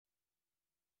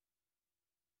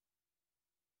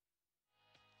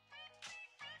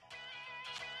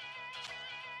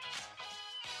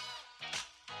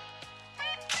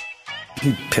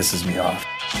He pisses me off.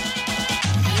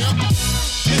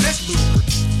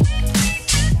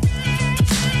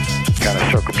 Kind of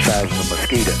circumcising the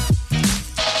mosquito.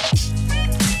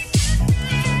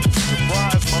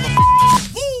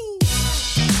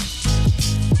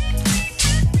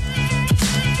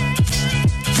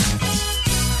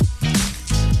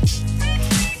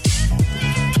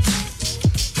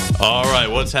 All right,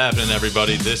 what's happening,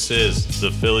 everybody? This is the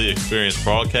Philly Experience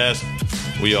broadcast.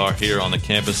 We are here on the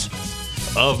campus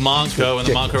of Monco in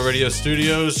the Monco Radio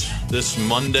Studios this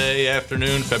Monday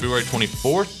afternoon, February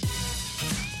 24th.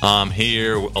 I'm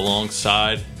here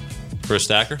alongside Chris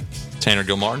Stacker, Tanner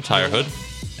Gilmartin, Tyre Hood,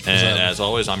 and as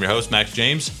always, I'm your host, Max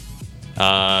James.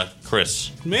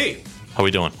 Chris. Me. How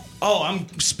we doing? Oh, I'm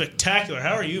spectacular.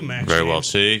 How are you, Max? Very well,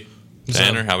 James?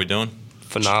 Tanner, how we doing?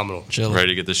 Phenomenal. Chilling. Ready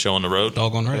to get this show on the road?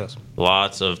 Doggone right. Yes.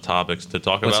 Lots of topics to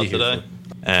talk about today.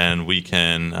 And we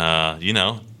can,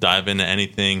 dive into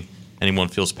anything anyone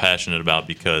feels passionate about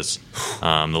because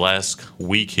the last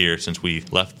week here since we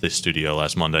left the studio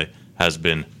last Monday has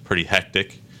been pretty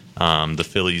hectic. The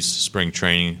Phillies spring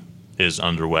training is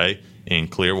underway in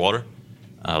Clearwater.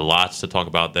 Lots to talk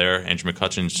about there. Andrew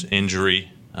McCutchen's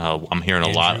injury. I'm hearing a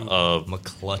lot of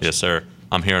McClutchen. Yes, sir.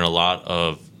 I'm hearing a lot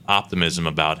of optimism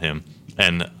about him.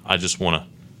 And I just want to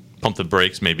pump the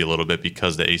brakes maybe a little bit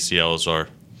because the ACLs are,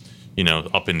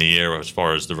 up in the air as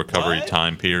far as the recovery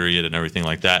time period and everything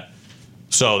like that.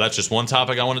 So that's just one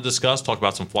topic I want to discuss. Talk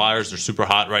about some Flyers. They're super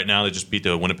hot right now. They just beat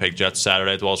the Winnipeg Jets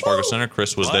Saturday at the Wells Fargo Center.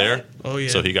 Chris was there. Oh, yeah.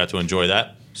 So he got to enjoy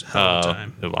that. It's a hell of a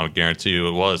time. I guarantee you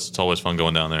it was. It's always fun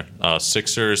going down there.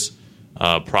 Sixers,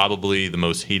 probably the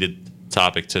most heated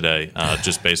topic today,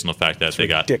 just based on the fact that they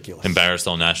got embarrassed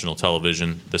on national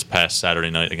television this past Saturday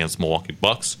night against the Milwaukee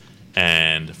Bucks.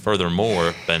 And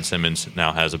furthermore, Ben Simmons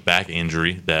now has a back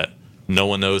injury that no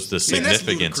one knows the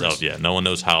significance of yet. No one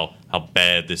knows how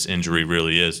bad this injury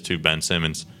really is to Ben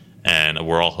Simmons. And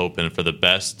we're all hoping for the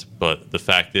best. But the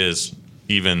fact is,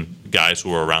 even guys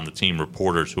who are around the team,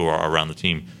 reporters who are around the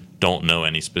team, don't know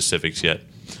any specifics yet.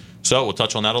 So we'll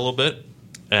touch on that a little bit.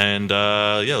 And,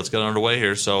 let's get underway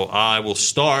here. So I will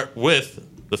start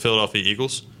with the Philadelphia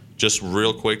Eagles. Just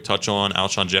real quick, touch on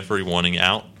Alshon Jeffrey wanting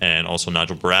out and also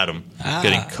Nigel Bradham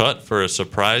getting cut for a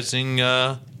surprising,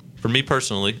 for me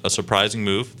personally, a surprising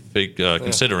move,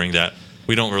 considering that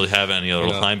we don't really have any other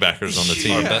linebackers on the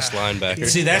team. Our best linebacker.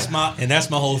 See, that's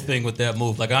my whole thing with that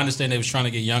move. Like, I understand they was trying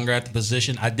to get younger at the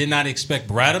position. I did not expect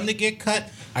Bradham to get cut.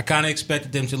 I kind of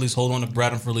expected them to at least hold on to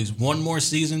Bradham for at least one more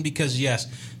season because, yes,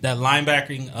 that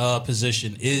linebacking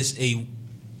position is a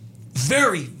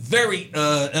very, very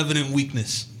evident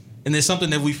weakness. And it's something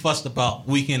that we fussed about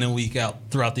week in and week out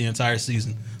throughout the entire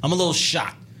season. I'm a little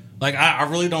shocked. Like, I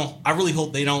really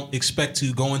hope they don't expect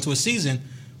to go into a season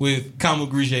with Kamu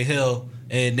Grugier-Hill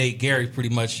and Nate Gary pretty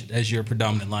much as your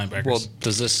predominant linebackers. Well,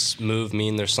 does this move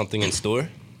mean there's something in store?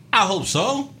 I hope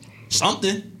so.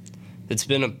 Something. It's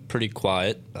been a pretty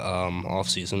quiet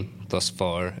offseason thus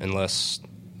far, unless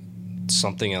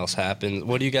something else happens.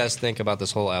 What do you guys think about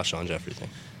this whole Alshon Jeffrey thing?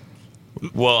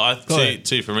 Well,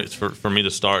 for me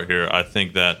to start here, I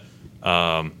think that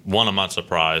one, I'm not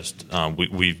surprised.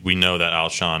 We know that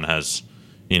Alshon has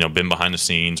been behind the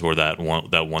scenes, or that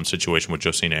one situation with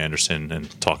Josina Anderson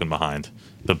and talking behind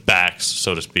the backs,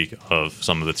 so to speak, of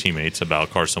some of the teammates about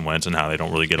Carson Wentz and how they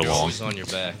don't really get along. Always on your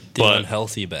back. The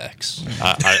unhealthy backs.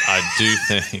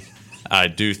 I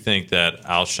do think that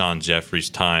Alshon Jeffrey's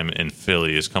time in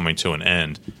Philly is coming to an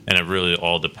end, and it really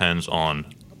all depends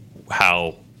on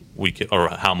how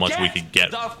much we could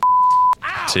get.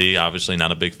 See, obviously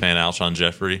not a big fan of Alshon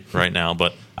Jeffrey right now,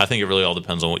 but I think it really all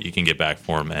depends on what you can get back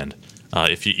for him. And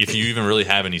if you even really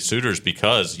have any suitors,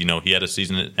 because he had a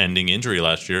season-ending injury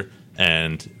last year,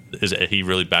 and is he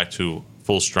really back to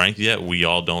full strength yet? We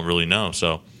all don't really know.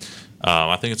 So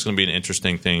I think it's going to be an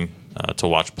interesting thing to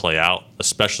watch play out,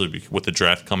 especially with the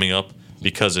draft coming up,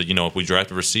 because if we draft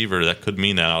a receiver, that could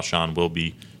mean that Alshon will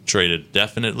be traded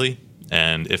definitely,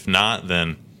 and if not,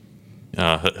 then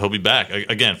he'll be back.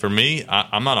 Again, for me,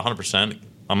 I'm not 100%.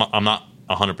 I'm not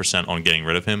 100% on getting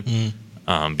rid of him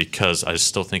because I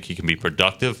still think he can be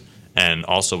productive, and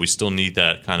also we still need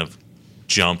that kind of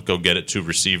jump, go get it to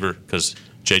receiver, because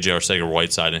J.J.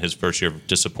 Arcega-Whiteside in his first year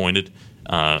disappointed.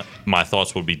 My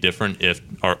thoughts would be different if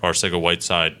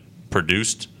Arcega-Whiteside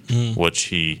produced, which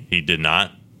he did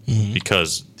not,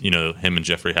 because him and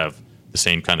Jeffrey have the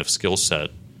same kind of skill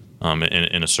set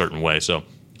in a certain way. So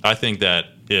I think that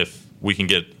if we can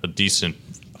get a decent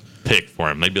pick for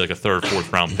him, maybe like a third,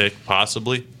 fourth round pick,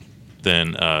 possibly,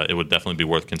 then it would definitely be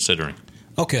worth considering.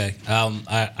 Okay,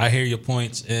 I hear your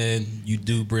points, and you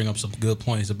do bring up some good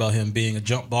points about him being a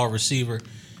jump ball receiver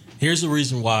Here's the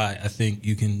reason why I think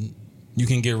you can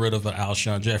get rid of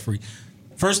Alshon Jeffrey.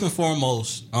 First and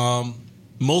foremost,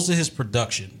 most of his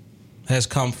production has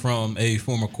come from a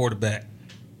former quarterback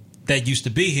that used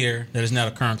to be here that is now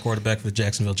the current quarterback for the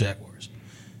Jacksonville Jaguars,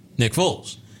 Nick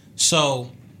Foles.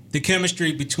 So the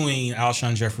chemistry between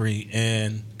Alshon Jeffrey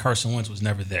and Carson Wentz was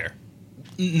never there.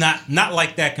 Not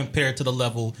like that compared to the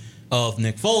level of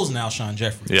Nick Foles and Alshon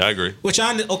Jeffrey. Yeah, I agree.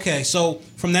 Okay, so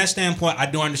from that standpoint, I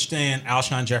do understand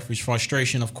Alshon Jeffrey's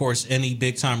frustration. Of course, any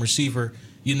big-time receiver,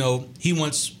 he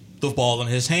wants the ball in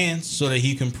his hands so that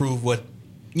he can prove what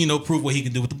he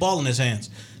can do with the ball in his hands.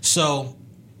 So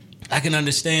I can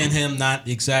understand him not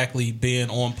exactly being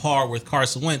on par with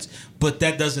Carson Wentz, but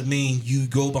that doesn't mean you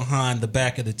go behind the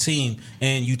back of the team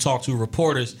and you talk to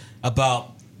reporters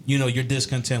about you're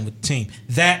discontent with the team.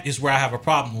 That is where I have a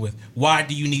problem with. Why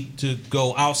do you need to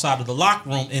go outside of the locker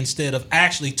room instead of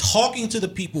actually talking to the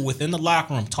people within the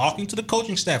locker room, talking to the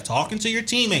coaching staff, talking to your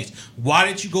teammates? Why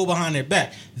did you go behind their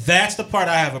back? That's the part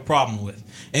I have a problem with.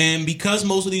 And because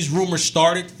most of these rumors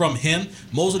started from him,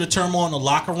 most of the turmoil in the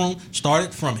locker room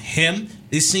started from him,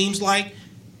 it seems like,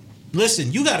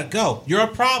 listen, you got to go. You're a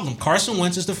problem. Carson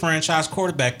Wentz is the franchise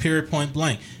quarterback, period, point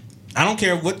blank. I don't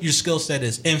care what your skill set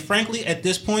is. And frankly, at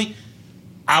this point,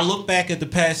 I look back at the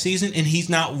past season, and he's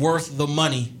not worth the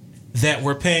money that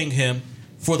we're paying him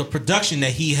for the production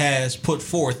that he has put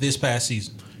forth this past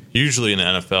season. Usually in the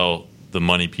NFL, the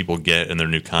money people get in their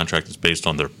new contract is based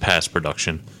on their past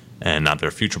production and not their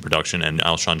future production. And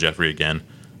Alshon Jeffrey, again,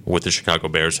 with the Chicago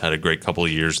Bears, had a great couple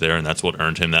of years there, and that's what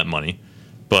earned him that money.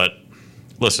 But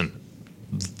listen,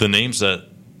 the names that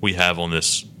we have on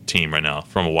this team right now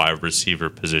from a wide receiver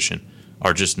position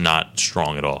are just not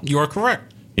strong at all. You are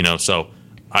correct. So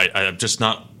I'm just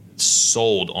not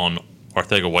sold on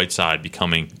Arcega-Whiteside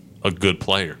becoming a good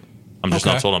player. I'm just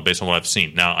not sold on based on what I've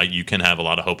seen. Now, you can have a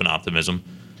lot of hope and optimism.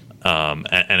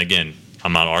 And again,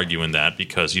 I'm not arguing that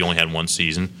because he only had one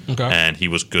season and he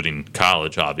was good in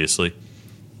college, obviously.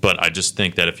 But I just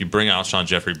think that if you bring Alshon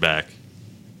Jeffrey back,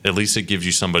 at least it gives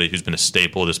you somebody who's been a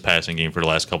staple of this passing game for the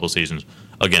last couple of seasons.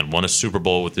 Again, won a Super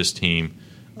Bowl with this team,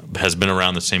 has been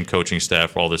around the same coaching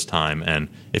staff for all this time. And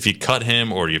if you cut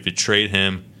him or if you trade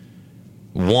him,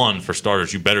 for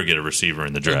starters, you better get a receiver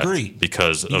in the draft. Agreed.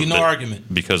 Because of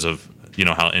argument. Because of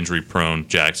how injury prone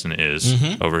Jackson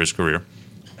is over his career.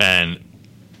 And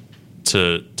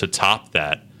to top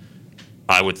that,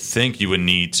 I would think you would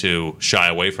need to shy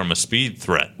away from a speed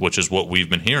threat, which is what we've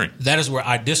been hearing. That is where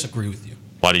I disagree with you.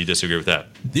 Why do you disagree with that?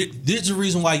 There's a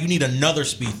reason why you need another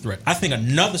speed threat. I think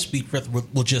another speed threat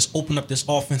will just open up this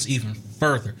offense even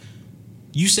further.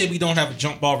 You say we don't have a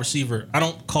jump ball receiver. I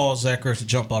don't call Zach Ertz a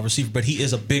jump ball receiver, but he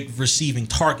is a big receiving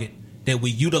target that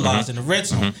we utilize in the red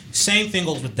zone. Same thing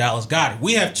goes with Dallas Goedert.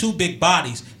 We have two big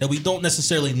bodies that we don't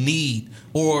necessarily need,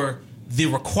 or the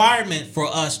requirement for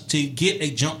us to get a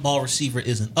jump ball receiver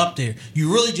isn't up there.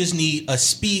 You really just need a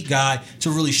speed guy to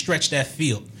really stretch that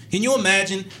field. Can you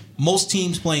imagine most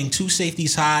teams playing two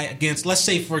safeties high against, let's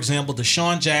say, for example,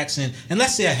 Deshaun Jackson, and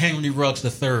let's say a Henry Ruggs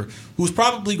III, who's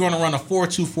probably going to run a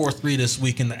 4.2, 4.3 this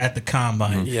week at the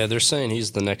Combine. Yeah, they're saying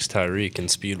he's the next Tyreek in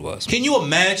speed-wise. Can you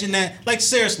imagine that? Like,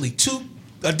 seriously,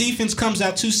 a defense comes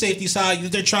out two safeties high.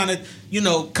 They're trying to,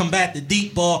 combat the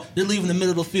deep ball. They're leaving the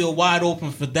middle of the field wide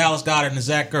open for Dallas Goedert and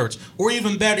Zach Ertz. Or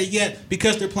even better yet,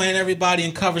 because they're playing everybody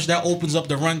in coverage, that opens up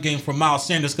the run game for Miles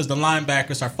Sanders because the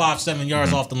linebackers are 5-7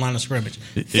 yards off the line of scrimmage.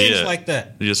 Things like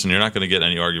that. Listen, you're not going to get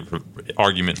any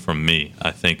argument from me. I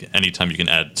think anytime you can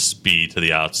add speed to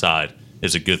the outside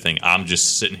is a good thing. I'm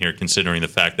just sitting here considering the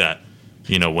fact that,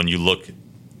 when you look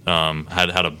how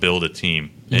to build a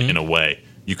team in a way,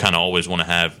 you kind of always want to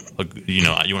have, you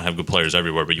want to have good players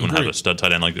everywhere, but you want to have a stud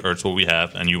tight end like Ertz, what we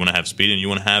have, and you want to have speed, and you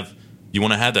want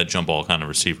to have that jump ball kind of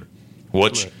receiver.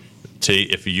 Which,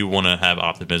 if you want to have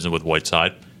optimism with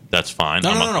Whiteside, that's fine.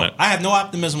 No. I have no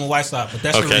optimism with Whiteside, but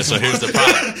that's okay. So here's the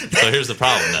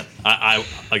problem.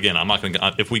 Then I'm not going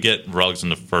to. If we get Ruggs in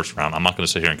the first round, I'm not going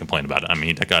to sit here and complain about it. I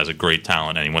mean, that guy's a great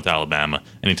talent, and he went to Alabama.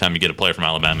 Anytime you get a player from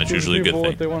Alabama, it's usually a good thing.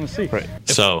 What they want to see. Right.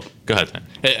 So go ahead, man.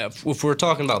 Hey, if we're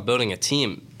talking about building a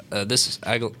team,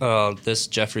 this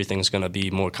Jeffrey thing is going to be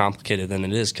more complicated than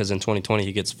it is because in 2020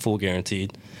 he gets full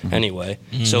guaranteed anyway.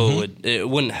 So it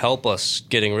wouldn't help us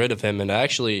getting rid of him, and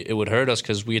actually it would hurt us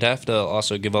because we'd have to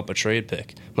also give up a trade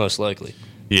pick most likely.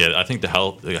 Yeah, I think the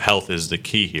health is the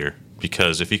key here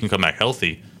because if he can come back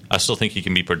healthy, I still think he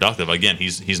can be productive. Again,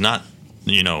 he's not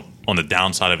on the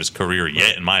downside of his career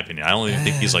yet, in my opinion. I only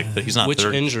think he's not. Which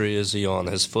 30. injury is he on?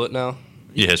 His foot now?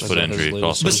 Yeah, his foot That's not his injury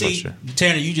latest cost But him see, last year.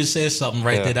 Tanner, you just said something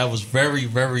right Yeah. there that was very,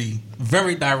 very,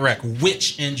 very direct.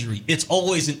 Which injury? It's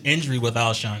always an injury with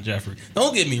Alshon Jeffrey.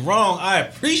 Don't get me wrong. I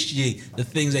appreciate the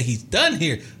things that he's done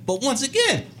here. But once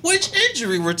again, which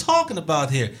injury we're talking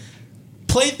about here?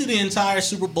 Played through the entire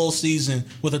Super Bowl season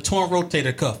with a torn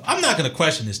rotator cuff. I'm not going to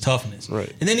question his toughness. Right.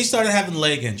 And then he started having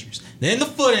leg injuries. Then the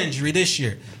foot injury this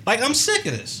year. Like, I'm sick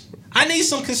of this. I need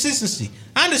some consistency.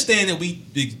 I understand that we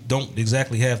don't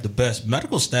exactly have the best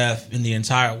medical staff in the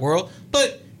entire world,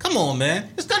 but come on, man.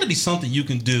 There's got to be something you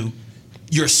can do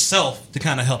yourself to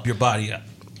kind of help your body out.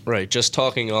 Right, just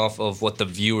talking off of what the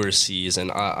viewer sees,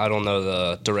 and I don't know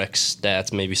the direct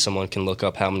stats. Maybe someone can look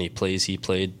up how many plays he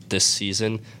played this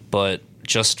season, but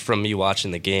just from me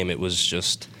watching the game, it was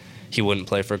just he wouldn't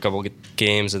play for a couple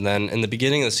games, and then in the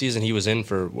beginning of the season, he was in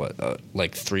for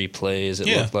like 3 plays. It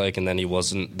looked like, and then he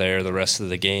wasn't there the rest of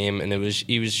the game, and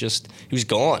he was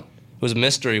gone. It was a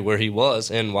mystery where he was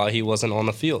and why he wasn't on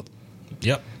the field.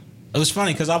 Yep. It was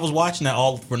funny because I was watching that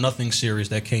All for Nothing series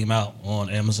that came out on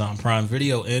Amazon Prime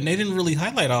Video, and they didn't really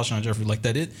highlight Alshon Jeffrey like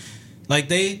that.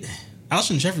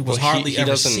 Alshon Jeffrey was hardly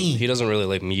ever seen. He doesn't really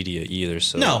like media either,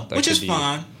 so No, that which could is be-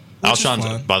 fine.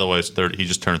 Alshon, by the way, is 30. He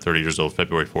just turned 30 years old,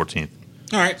 February 14th.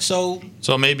 All right, so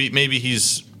So maybe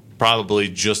he's probably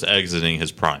just exiting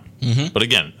his prime. But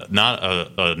again, not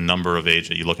a number of age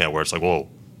that you look at where it's like, whoa,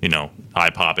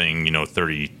 eye-popping,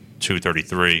 32,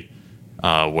 33,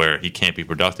 where he can't be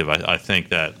productive. I think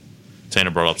that Tanner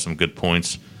brought up some good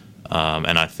points.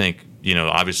 And I think,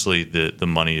 obviously the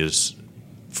money is,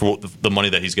 for the money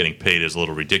that he's getting paid is a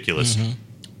little ridiculous.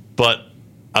 But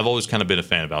I've always kind of been a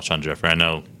fan of Alshon Jeffrey. I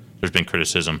know there's been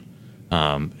criticism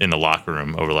in the locker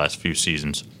room over the last few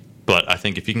seasons. But I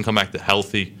think if he can come back to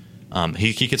healthy,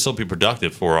 he could still be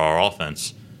productive for our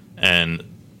offense. And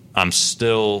I'm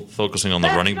still focusing on the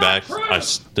running back. I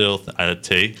still,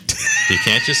 T, you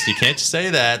can't just say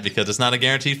that because it's not a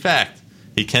guaranteed fact.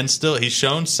 He's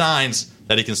shown signs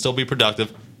that he can still be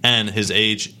productive, and his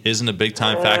age isn't a big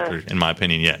time factor in my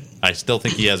opinion yet. I still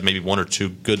think he has maybe 1 or 2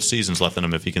 good seasons left in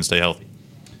him if he can stay healthy.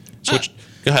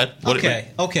 Go ahead.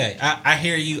 Okay. I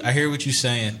hear you. I hear what you're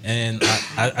saying, and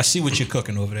I see what you're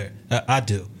cooking over there. I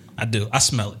do. I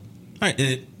smell it. All right,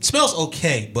 it smells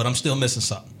okay, but I'm still missing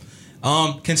something.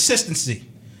 Consistency.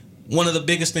 One of the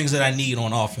biggest things that I need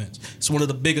on offense. It's one of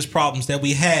the biggest problems that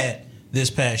we had this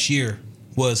past year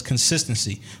was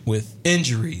consistency with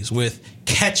injuries, with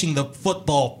catching the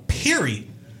football, period.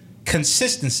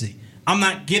 Consistency. I'm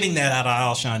not getting that out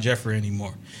of Alshon Jeffrey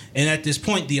anymore. And at this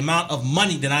point, the amount of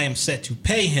money that I am set to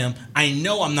pay him, I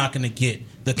know I'm not going to get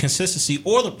the consistency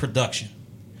or the production.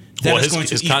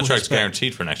 His contract's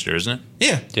guaranteed for next year, isn't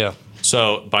it? Yeah.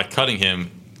 So by cutting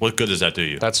him, what good does that do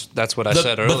you? That's what I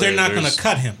said earlier. But they're not going to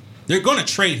cut him. They're going to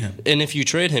trade him. And if you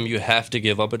trade him, you have to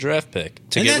give up a draft pick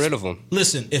to get rid of him.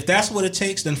 Listen, if that's what it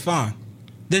takes, then fine.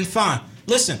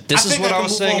 Listen, This is what I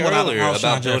was saying earlier Alshon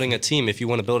about building Jeffrey. a team. If you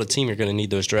want to build a team, you're going to need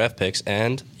those draft picks,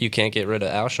 and you can't get rid of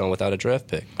Alshon without a draft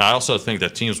pick. I also think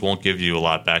that teams won't give you a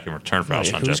lot back in return for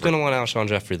Alshon Who's Jeffrey. going to want Alshon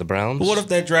Jeffrey? The Browns? But what if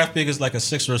that draft pick is like a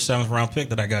 6th or 7th round pick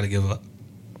that I got to give up?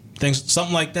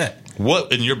 Something like that.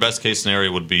 What in your best case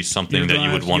scenario would be something You're that gonna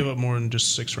you would have to want? give up more than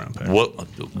just a 6th-round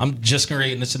pick. I'm just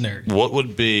creating a scenario. What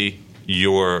would be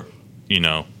your,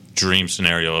 dream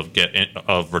scenario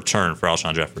of return for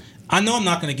Alshon Jeffrey? I know I'm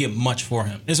not going to get much for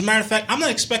him. As a matter of fact, I'm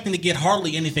not expecting to get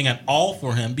hardly anything at all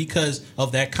for him because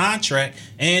of that contract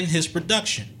and his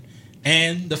production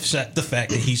and the fact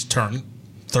that he's turned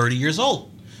 30 years old.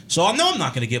 So I know I'm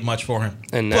not going to get much for him.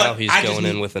 And now But he's I just going need-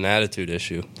 in with an attitude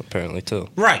issue, apparently, too.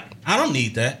 Right. I don't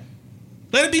need that.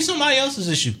 Let it be somebody else's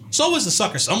issue. So is the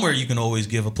sucker. Somewhere you can always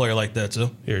give a player like that,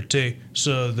 too. Here, T.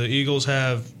 So the Eagles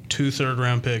have 2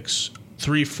 3rd-round picks,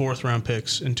 3 4th-round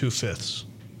picks, and 2 5ths.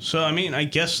 So, I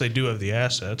guess they do have the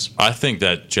assets. I think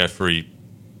that Jeffrey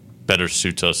better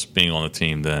suits us being on the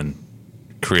team than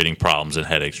creating problems and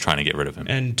headaches trying to get rid of him.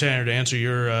 And Tanner, to answer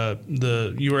your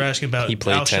you were asking about He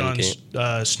played 10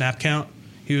 Alshon's snap count.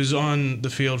 He was on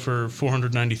the field for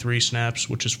 493 snaps,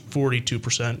 which is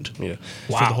 42% Yeah.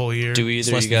 for the whole year. Do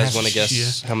either of you guys want to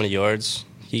guess how many yards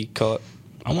he caught?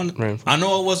 I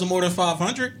know it wasn't more than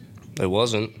 500. It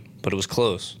wasn't, but it was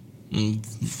close.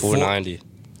 490.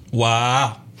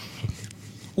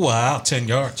 Wow, 10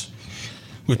 yards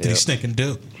with these stinking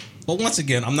dude. But once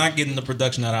again, I'm not getting the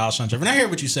production out of Alshon Jeffrey. And I hear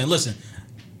what you're saying. Listen,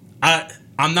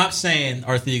 I'm not saying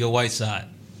Arcega-Whiteside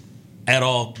at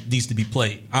all needs to be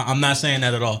played. I'm not saying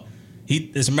that at all.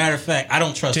 As a matter of fact, I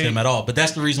don't trust him at all. But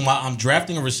that's the reason why I'm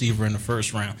drafting a receiver in the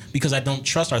 1st round, because I don't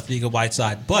trust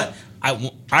Arcega-Whiteside. But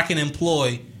I can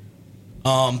employ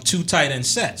 2 tight end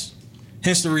sets.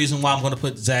 Hence the reason why I'm going to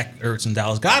put Zach Ertz and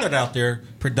Dallas Goedert out there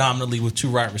predominantly with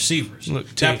 2 wide receivers. Look,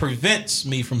 that prevents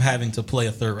me from having to play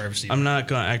a 3rd wide receiver. I'm not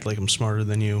going to act like I'm smarter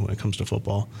than you when it comes to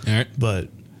football. All right. But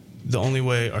the only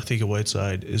way Arthika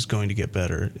Whiteside is going to get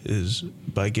better is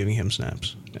by giving him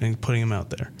snaps and putting him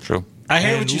out there. True. I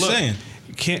hear And what you're look, saying.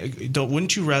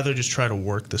 Wouldn't you rather just try to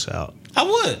work this out? I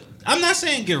would. I'm not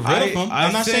saying get rid of him.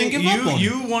 I'm not saying give up on him.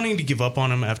 You wanting to give up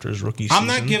on him after his rookie season. I'm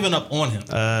not giving up on him.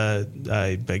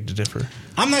 I beg to differ.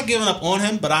 I'm not giving up on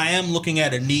him, but I am looking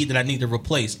at a need that I need to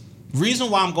replace. Reason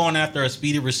why I'm going after a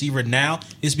speedy receiver now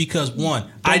is because one,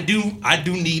 I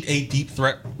do need a deep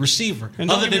threat receiver And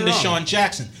other don't than get me wrong. Deshaun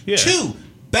Jackson. Yeah. 2,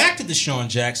 back to Deshaun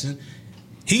Jackson.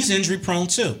 He's injury prone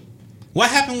too.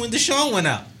 What happened when Deshaun went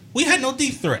out? We had no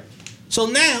deep threat. So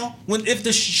now,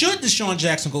 should Deshaun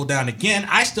Jackson go down again,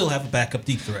 I still have a backup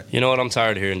deep threat. You know what? I'm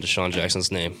tired of hearing Deshaun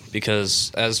Jackson's name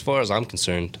because, as far as I'm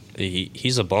concerned,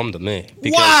 he's a bum to me.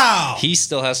 Because Wow! he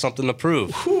still has something to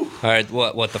prove. All right,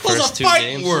 what the Those first are 2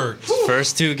 fighting games? words.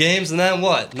 First 2 games, and then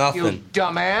what? Nothing.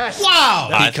 Dumbass. Wow!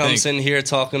 He I comes think- in here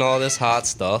talking all this hot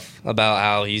stuff about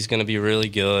how he's going to be really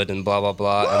good and blah blah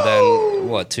blah, and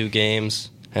then 2 games,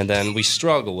 and then we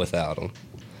struggle without him.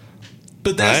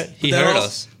 But that's Right? He but that hurt also-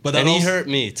 us, But that and he also- hurt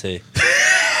me too.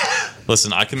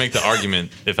 Listen, I can make the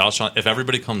argument if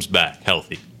everybody comes back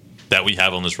healthy that we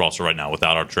have on this roster right now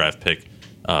without our draft pick,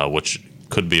 which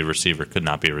could be a receiver, could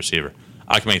not be a receiver.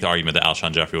 I can make the argument that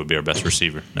Alshon Jeffrey would be our best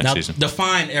receiver next Now, season.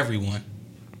 define everyone.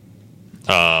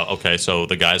 Okay, so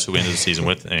the guys who we ended the season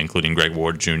with, including Greg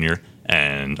Ward Jr.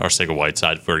 and Arcega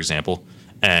Whiteside, for example,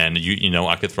 and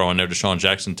I could throw in there Deshaun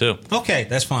Jackson too, Okay,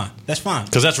 that's fine. That's fine.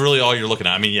 because that's really all you're looking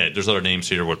at. I mean, yeah, there's other names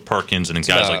here with Perkins and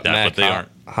guys like that, Matt but they aren't.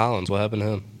 Hollins, what happened to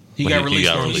him? He When got he released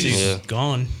got early released. season. Yeah.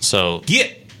 Gone. So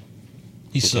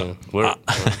He sucked. We're-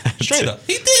 Straight up.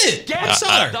 He did. I'm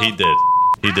sorry.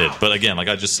 He did. But again, like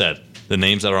I just said, the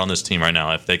names that are on this team right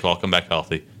now, if they all come back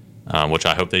healthy, which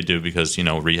I hope they do, because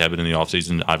rehabbing in the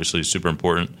offseason obviously is super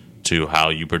important to how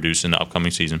you produce in the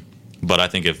upcoming season. But I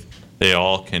think if they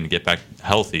all can get back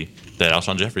healthy, that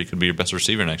Alshon Jeffrey could be your best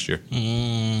receiver next year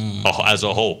as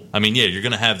a whole. I mean, yeah, you're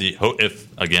going to have if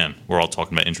again we're all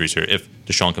talking about injuries here. If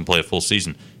Deshaun can play a full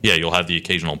season, yeah, you'll have the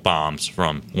occasional bombs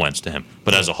from Wentz to him.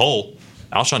 But as a whole,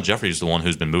 Alshon Jeffrey is the one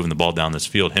who's been moving the ball down this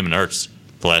field. Him and Ertz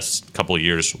the last couple of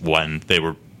years when they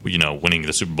were winning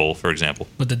the Super Bowl, for example.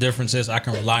 But the difference is I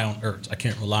can rely on Ertz. I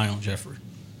can't rely on Jeffrey.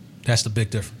 That's the big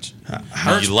difference.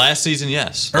 Last season,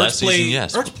 yes.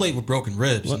 Ertz played with broken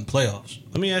ribs in playoffs.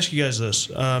 Let me ask you guys this: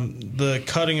 the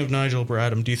cutting of Nigel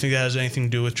Bradham. Do you think that has anything to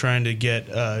do with trying to get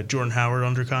Jordan Howard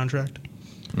under contract?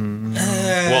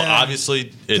 Well,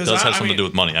 obviously, it 'Cause does have I something mean- to do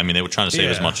with money. I mean, they were trying to save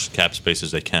as Yeah. much cap space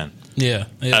as they can. Yeah.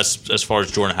 As far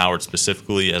as Jordan Howard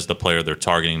specifically as the player they're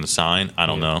targeting to sign, I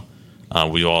don't know.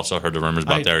 We also heard the rumors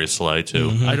about Darius Slay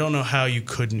too. I don't know how you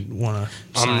couldn't want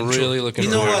to. I'm really looking You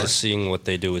know forward what? to seeing what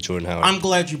they do with Jordan Howard. I'm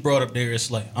glad you brought up Darius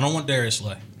Slay. I don't want Darius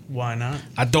Slay. Why not?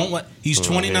 I don't want. He's here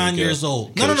 29 we go. years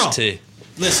old. Coach No. T.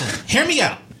 Listen, hear me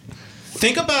out.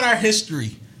 Think about our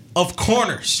history of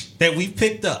corners that we've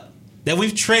picked up, that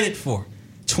we've traded for.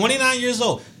 29 years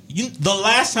old. The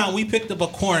last time we picked up a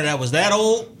corner that was that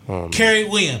old, Kerry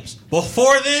Williams.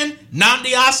 Before then,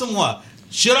 Nnamdi Asamoah.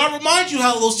 Should I remind you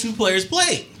how those two players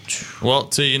played? Well,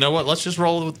 so you know what? Let's just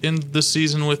roll in this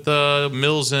season with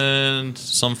Mills and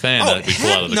some fan Oh, that we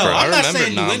pull out of the heck no. crowd. I'm not I remember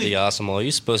saying do Nnamdi anything. Asamoah.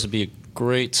 He's supposed to be a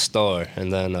great star,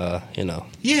 and then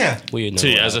Yeah. we know.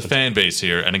 See, what as a happened. fan base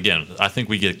here, and again, I think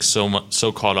we get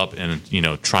so caught up in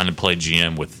trying to play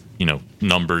GM with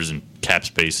numbers and cap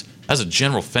space. As a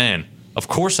general fan, of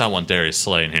course I want Darius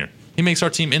Slay in here. He makes our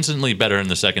team instantly better in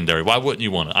the secondary. Why wouldn't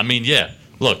you want it? I mean, yeah.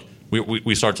 Look,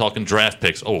 we start talking draft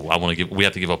picks. Oh, we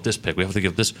have to give up this pick. We have to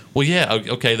give this. Well, yeah,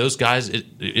 okay. Those guys,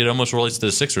 it almost relates to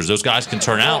the Sixers. Those guys can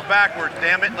turn out. Backwards,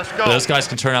 damn it. Let's go. Those guys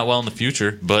can turn out well in the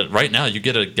future, but right now you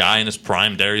get a guy in his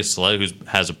prime, Darius Slay, who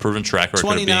has a proven track record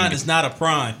of 29 being. is not a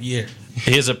prime year.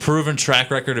 He has a proven track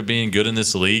record of being good in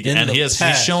this league, In and the he's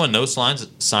past. showing no signs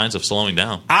of slowing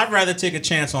down. I'd rather take a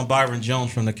chance on Byron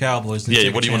Jones from the Cowboys than Yeah,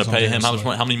 take what do you a want to chance pay on him? Darius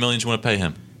Slay. How many millions do you want to pay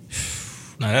him?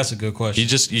 Now, that's a good question. You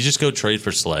just go trade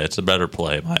for Slay. It's a better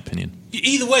play, in my opinion.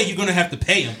 Either way, you're going to have to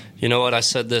pay him. You know what? I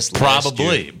said this last year.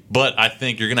 Probably, but I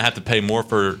think you're going to have to pay more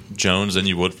for Jones than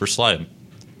you would for Slay,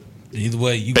 Either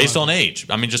way, you based on age.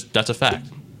 I mean, just that's a fact.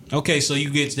 Okay, so you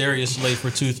get Darius Slay for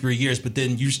 2-3 years, but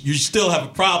then you still have a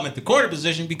problem at the corner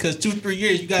position because 2-3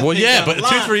 years you got. Well, yeah, but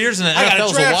 2-3 years in the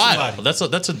NFL is a while.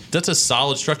 Somebody. That's a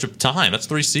solid stretch of time. That's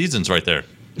 3 seasons right there.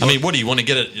 I mean, what do you want to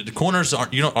get it? The corners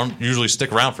aren't usually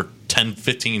stick around for 10,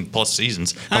 15 plus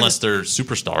seasons unless they're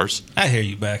superstars. I hear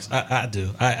you, Bax. I do.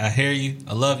 I hear you.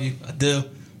 I love you. I do.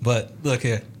 But look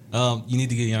here, You need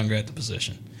to get younger at the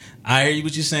position. I hear you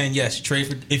what you're saying. Yes, trade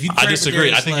for if you. I trade disagree.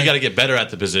 For I think you got to get better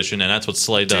at the position, and that's what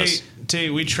Slay does.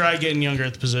 We tried getting younger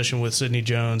at the position with Sidney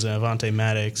Jones and Avonte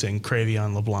Maddox and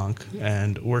Cravion LeBlanc,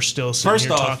 and we're still sitting here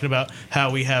talking about how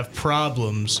we have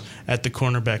problems at the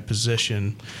cornerback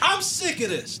position. I'm sick of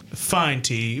this. Fine,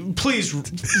 T. Please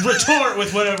retort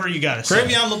with whatever you got to say.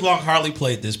 Cravion LeBlanc hardly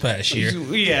played this past year.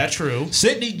 Yeah, true.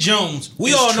 Sidney Jones,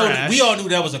 we all knew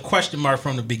that was a question mark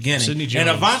from the beginning. Sidney Jones.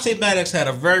 And Avonte Maddox had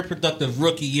a very productive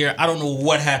rookie year. I don't know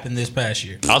what happened this past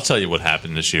year. I'll tell you what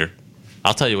happened this year.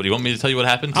 I'll tell you what. You want me to tell you what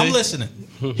happened? I'm listening.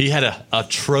 He had an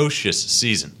atrocious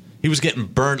season. He was getting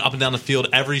burned up and down the field.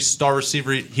 Every star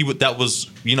receiver that was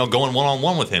going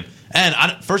one-on-one with him. And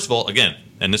first of all, again,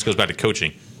 and this goes back to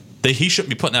coaching, he shouldn't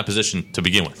be put in that position to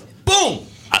begin with. Boom!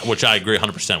 Which I agree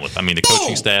 100% with. I mean, the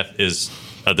coaching staff is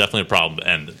definitely a problem.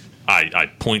 And I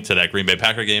point to that Green Bay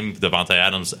Packer game. Devontae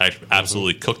Adams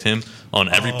absolutely cooked him on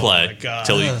every play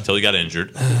till he got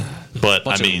injured. But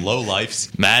I mean, low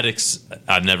lifes. Maddox,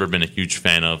 I've never been a huge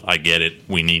fan of. I get it.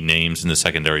 We need names in the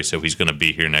secondary, so he's going to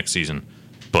be here next season.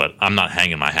 But I'm not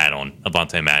hanging my hat on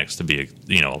Avonte Maddox to be a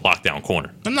lockdown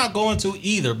corner. I'm not going to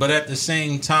either. But at the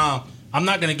same time, I'm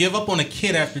not going to give up on a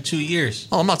kid after 2 years.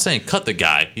 Oh, I'm not saying cut the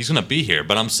guy. He's going to be here.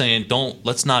 But I'm saying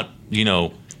let's not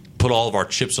put all of our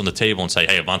chips on the table and say,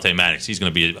 hey, Avonte Maddox, he's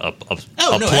going to be a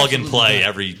plug-and-play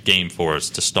every game for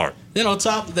us to start. Then on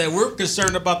top of that, we're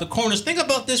concerned about the corners. Think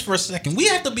about this for a second. We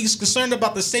have to be concerned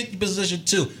about the safety position,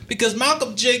 too, because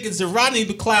Malcolm Jenkins and Rodney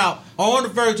McLeod are on the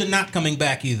verge of not coming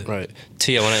back either. Right.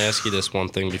 T, I want to ask you this one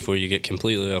thing before you get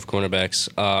completely off cornerbacks.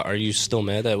 Are you still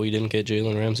mad that we didn't get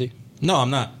Jalen Ramsey? No, I'm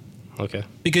not. Okay.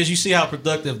 Because you see how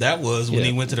productive that was when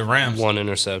he went to the Rams. 1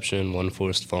 interception, 1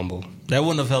 forced fumble. That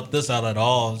wouldn't have helped us out at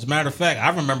all. As a matter of fact, I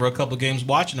remember a couple games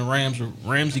watching the Rams where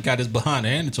Ramsey got his behind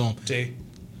handed to him. T.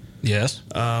 Yes.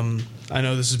 I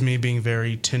know this is me being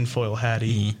very tinfoil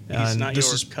hatty. He's not your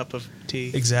cup of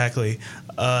tea. Exactly.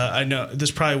 I know this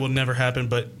probably will never happen,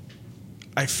 but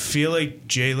I feel like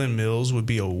Jalen Mills would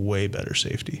be a way better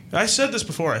safety. I said this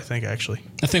before, I think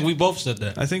we both said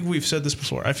that. I think we've said this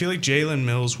before. I feel like Jalen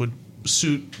Mills would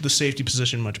suit the safety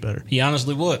position much better. He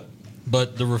honestly would.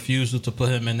 But the refusal to put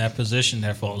him in that position,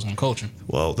 that falls on coaching.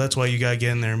 Well, that's why you got to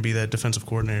get in there and be that defensive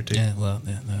coordinator, too. Yeah, well.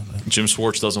 Jim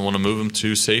Schwartz doesn't want to move him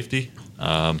to safety.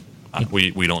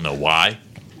 We don't know why.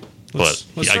 Let's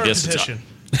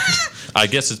I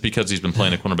guess it's because he's been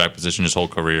playing a cornerback position his whole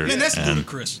career. Man, that's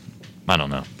ludicrous. I don't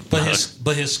know.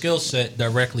 But his skill set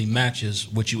directly matches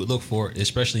what you would look for,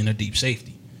 especially in a deep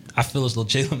safety. I feel as though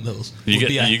Jalen Mills you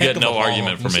get no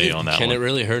argument from me on that Can one. it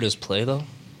really hurt his play, though?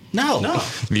 No.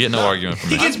 You get no argument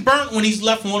from me. He gets burnt when he's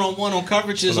left one-on-one on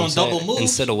coverages on double moves.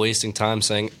 Instead of wasting time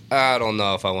saying, I don't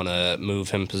know if I want to move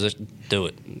him position, do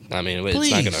it. I mean,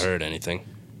 it's not going to hurt anything.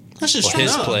 That's just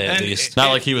his play, at least. It's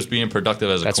not like he was being productive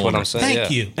as a corner. That's what I'm saying.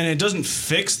 Thank you. And it doesn't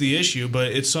fix the issue,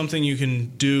 but it's something you can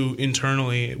do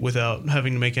internally without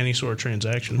having to make any sort of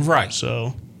transaction. Right.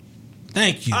 So,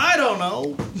 thank you. I don't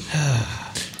know.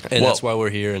 And that's why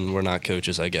we're here and we're not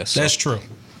coaches, I guess. That's true.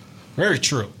 Very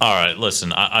true. All right,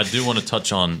 listen, I do want to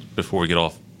touch on, before we get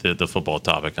off the football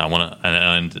topic, I want to,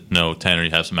 and no, Tanner,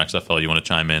 you have some XFL you want to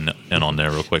chime in on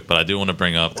there real quick, but I do want to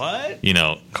bring up,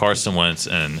 Carson Wentz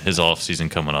and his offseason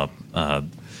coming up.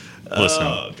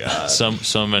 Listen,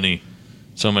 so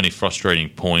many frustrating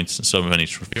points, so many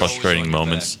frustrating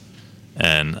moments,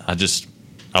 and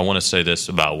I want to say this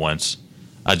about Wentz.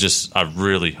 I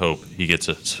really hope he gets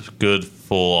a good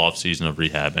full offseason of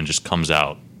rehab and just comes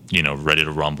out, ready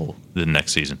to rumble the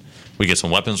next season. We get some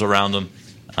weapons around him.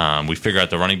 We figure out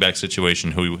the running back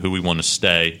situation, who we want to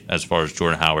stay as far as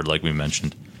Jordan Howard, like we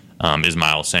mentioned. Is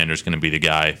Miles Sanders going to be the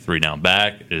guy 3 down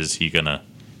back? Is he going to,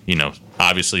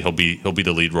 obviously he'll be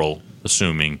the lead role,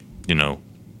 assuming, no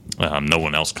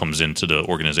one else comes into the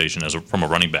organization from a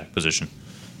running back position.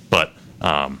 But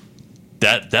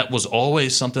that was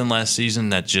always something last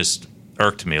season that just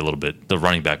irked me a little bit, the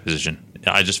running back position.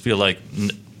 I just feel like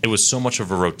it was so much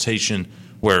of a rotation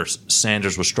where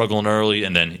Sanders was struggling early,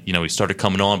 and then he started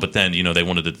coming on, but then they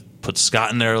wanted to put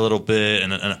Scott in there a little bit,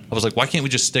 and I was like, why can't we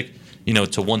just stick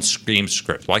to one game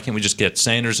script? Why can't we just get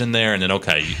Sanders in there and then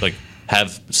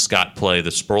have Scott play the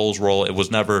Sproles role? It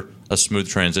was never a smooth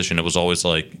transition. It was always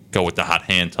go with the hot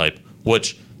hand type,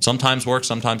 which sometimes works,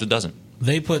 sometimes it doesn't.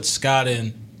 They put Scott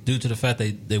in due to the fact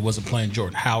they wasn't playing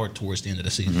Jordan Howard towards the end of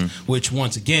the season, which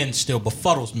once again still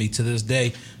befuddles me to this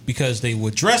day, because they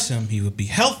would dress him, he would be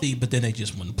healthy, but then they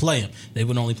just wouldn't play him. They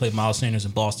would only play Miles Sanders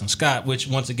and Boston Scott, which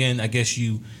once again, I guess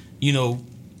you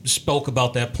spoke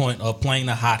about that point of playing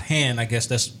the hot hand. I guess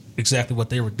that's exactly what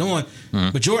they were doing.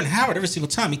 But Jordan Howard, every single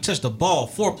time he touched the ball,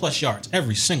 4+ yards.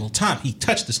 Every single time he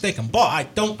touched the stinking ball. I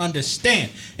don't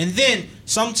understand. And then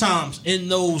sometimes in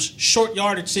those short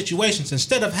yardage situations,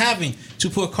 instead of having to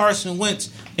put Carson Wentz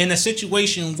in a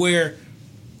situation where,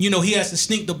 he has to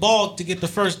sneak the ball to get the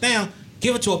first down,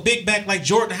 give it to a big back like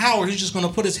Jordan Howard who's just going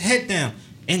to put his head down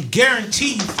and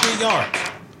guarantee you 3 yards.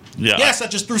 Yeah. Yes, I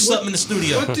just threw something in the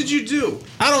studio. What did you do?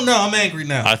 I don't know. I'm angry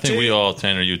now. I think we all,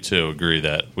 Tanner, you too, agree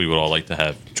that we would all like to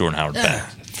have Jordan Howard back.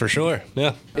 For sure.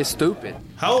 Yeah. It's stupid.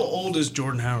 How old is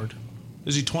Jordan Howard?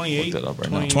 Is he 28? Look that up right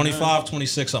now. 25,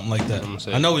 26, something like that.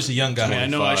 I know he's a young guy. I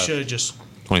know I should have just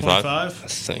 25? I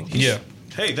think. Yeah.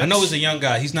 Hey, that's, I know he's a young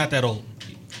guy. He's not that old.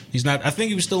 He's not. I think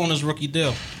he was still on his rookie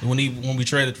deal when we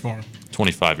traded for him.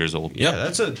 25 years old. Yeah,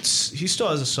 he still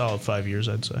has a solid 5 years,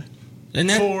 I'd say. And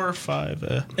that, 4 or 5.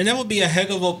 And that would be a heck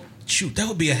of a shoot. That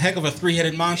would be a heck of a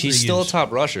 3-headed monster. He's still a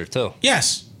top rusher, too.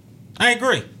 Yes, I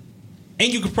agree.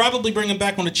 And you could probably bring him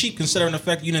back on the cheap, considering the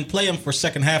fact you didn't play him for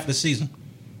second half of the season.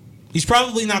 He's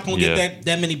probably not going to get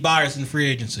that many buyers in free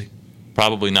agency.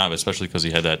 Probably not, especially because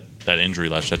he had that injury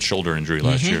that shoulder injury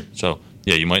last year. So,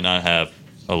 yeah, you might not have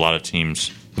a lot of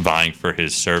teams vying for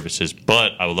his services,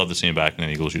 but I would love to see him back in an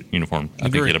Eagles uniform. I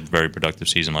think he had a very productive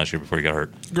season last year before he got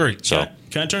hurt. Great. So,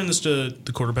 can I turn this to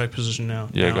the quarterback position now?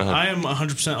 Yeah, go ahead. I am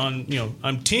 100% on,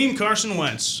 I'm team Carson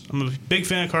Wentz. I'm a big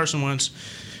fan of Carson Wentz.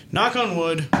 Knock on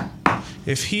wood,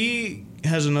 if he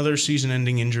has another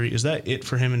season-ending injury, is that it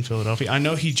for him in Philadelphia? I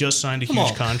know he just signed a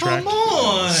huge contract. Come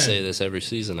on. I say this every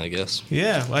season, I guess.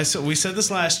 Yeah, we said this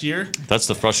last year. that's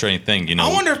the frustrating thing,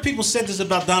 I wonder if people said this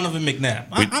about Donovan McNabb.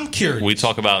 I'm curious. We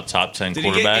talk about top 10 Did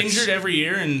quarterbacks. he get injured every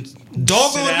year and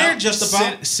Doggone there just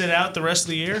about. sit out the rest of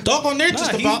the year? Doggone there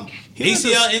just about. he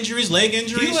ACL injuries, leg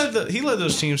injuries. He led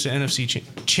those teams to NFC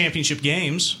championship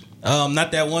games.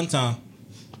 Not that one time.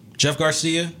 Jeff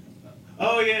Garcia.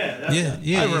 Oh yeah,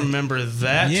 Yeah. I remember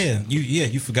that.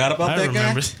 You forgot about that guy. I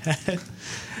remember that.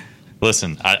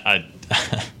 Listen, I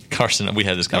Carson, we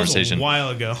had this That was conversation a while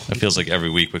ago. It feels like every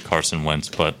week with Carson Wentz,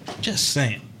 but Just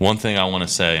saying. one thing I want to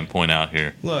say and point out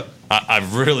here. Look, I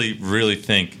really, really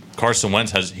think Carson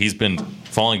Wentz he's been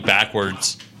falling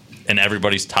backwards in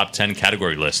everybody's top 10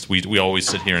 category list. We always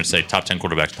sit here and say top 10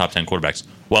 quarterbacks, top 10 quarterbacks.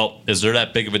 Well, is there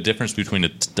that big of a difference between the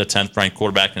 10th ranked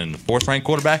quarterback and the 4th ranked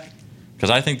quarterback? Because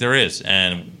I think there is,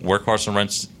 and where Carson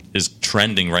Wentz is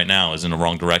trending right now is in the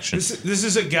wrong direction. this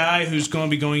is a guy who's going to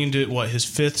be going into his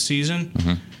 5th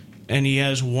season, and he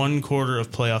has 1 quarter of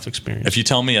playoff experience. If you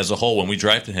tell me as a whole, when we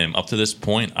drafted him up to this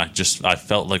point, I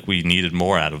felt like we needed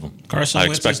more out of him. Carson I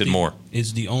Wentz expected more.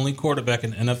 Is the only quarterback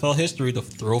in NFL history to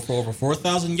throw for over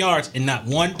 4,000 yards, and not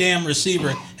one damn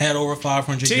receiver had over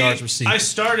 500 yards received. I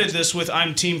started this with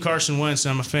I'm team Carson Wentz,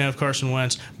 and I'm a fan of Carson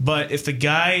Wentz, but if the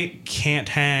guy can't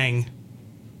hang,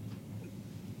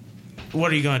 what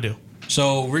are you going to do?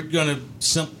 So we're going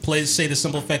to say the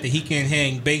simple fact that he can't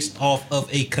hang based off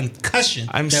of a concussion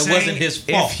that wasn't his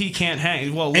fault. If he can't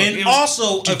hang, well, look, and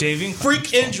also a Jadeveon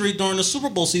freak injury during the Super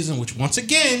Bowl season, which once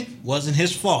again wasn't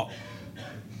his fault.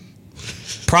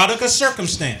 Product of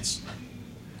circumstance.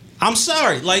 I'm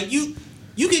sorry. Like you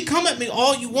can come at me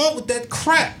all you want with that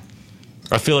crap.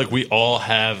 I feel like we all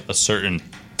have a certain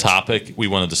topic we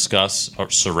want to discuss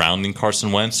surrounding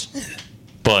Carson Wentz,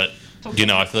 but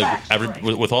I feel like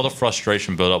with all the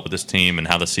frustration built up with this team and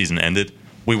how the season ended,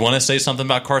 we want to say something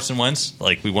about Carson Wentz.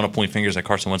 Like we want to point fingers at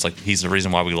Carson Wentz, like he's the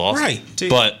reason why we lost. Right.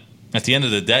 But at the end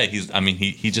of the day,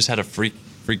 he just had a freak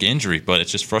injury, but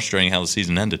it's just frustrating how the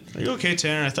season ended. Are you okay,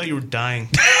 Tanner? I thought you were dying.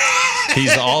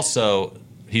 He's also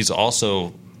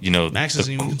Max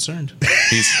isn't even concerned.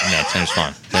 Tanner's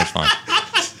fine.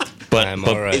 But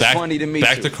all right. back, It's funny to meet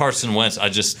back you. to Carson Wentz,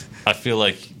 I feel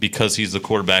like because he's the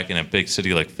quarterback in a big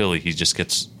city like Philly, he just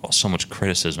gets so much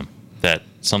criticism that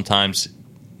sometimes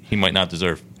he might not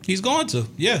deserve. He's going to.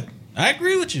 Yeah. I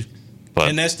agree with you. But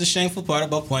And that's the shameful part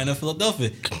about playing in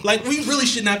Philadelphia. Like, we really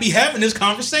should not be having this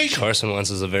conversation. Carson Wentz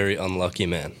is a very unlucky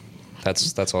man.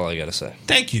 That's all I got to say.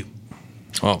 Thank you.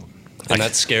 oh, And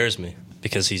that scares me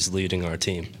because he's leading our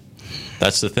team.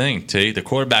 that's the thing, T. The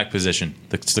quarterback position.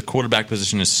 The quarterback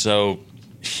position is so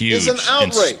huge It's an in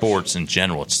outrage. sports in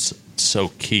general. It's so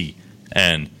key.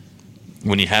 And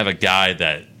when you have a guy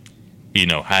that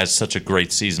has such a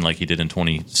great season like he did in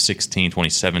 2016,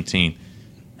 2017,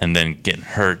 and then getting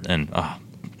hurt, and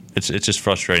it's just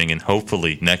frustrating. And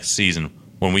hopefully next season,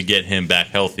 when we get him back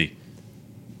healthy,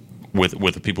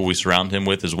 with the people we surround him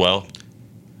with as well,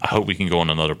 I hope we can go on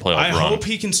another playoff I run. hope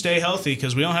he can stay healthy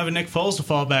because we don't have a Nick Foles to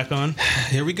fall back on.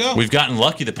 Here we go. We've gotten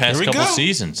lucky the past Here we couple go.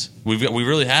 seasons. We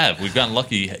really have. We've gotten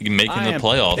lucky making the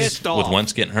playoffs with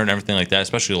Wentz getting hurt and everything like that,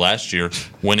 especially last year,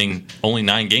 winning only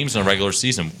 9 games in a regular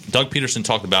season. Doug Peterson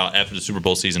talked about after the Super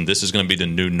Bowl season, this is going to be the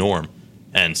new norm.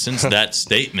 And since that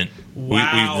statement,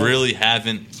 Wow. we really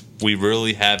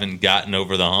haven't gotten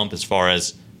over the hump as far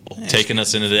as taking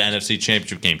us into the NFC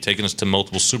Championship game, taking us to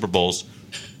multiple Super Bowls.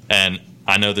 And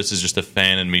I know this is just a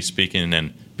fan and me speaking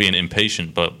and being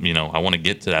impatient, but, I want to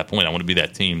get to that point. I want to be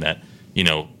that team that,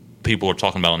 people are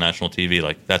talking about on national TV.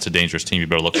 Like, that's a dangerous team. You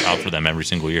better look out for them every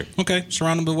single year. Okay,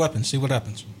 surround them with weapons. See what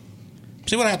happens.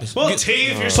 Well, T,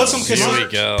 if you're Put some Here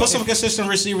we go. put some consistent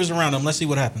receivers around them. Let's see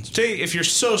what happens. T, if you're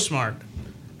so smart,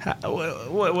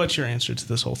 what's your answer to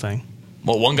this whole thing?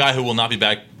 Well, one guy who will not be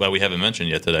back that we haven't mentioned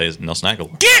yet today is Nelson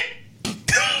Aguilar.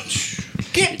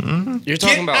 You're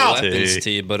talking about out. weapons,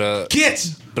 T, but a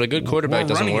good quarterback We're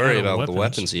doesn't running worry out of about the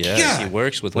weapons he has. Yeah. He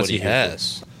works with what he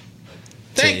has.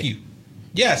 Thank you.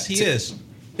 Yes, he is.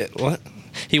 Yeah, what?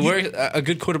 He works. A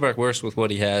good quarterback works with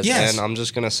what he has, Yes. and I'm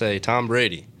just gonna say Tom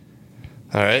Brady.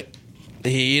 All right,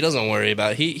 he doesn't worry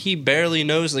about. He barely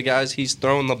knows the guys he's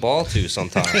throwing the ball to.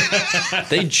 Sometimes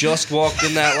they just walked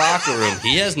in that locker room.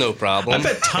 He has no problem. I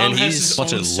bet Tom and has he's his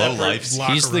such a own low separate life.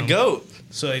 locker he's the room, GOAT.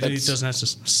 so he doesn't have to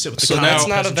sit with the So guys. now- That's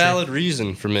not a peasantry. valid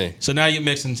reason for me. So now you're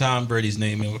mixing Tom Brady's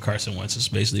name in with Carson Wentz. Is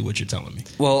basically what you're telling me.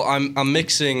 Well, I'm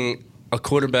mixing a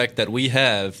quarterback that we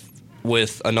have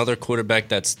with another quarterback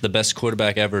that's the best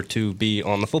quarterback ever to be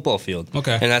on the football field.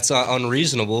 Okay. And that's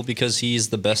unreasonable because he's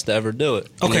the best to ever do it.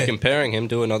 And Okay. you're comparing him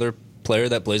to another player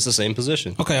that plays the same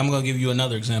position. Okay, I'm going to give you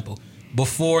another example.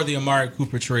 Before the Amari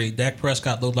Cooper trade, Dak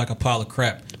Prescott looked like a pile of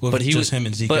crap with But he just was him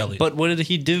and Zeke but, Elliott. But what did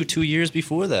he do 2 years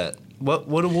before that?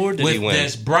 What award did with he win?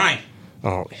 Des Bryant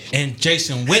Oh, and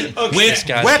Jason Witten with this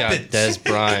guy's weapons. got Des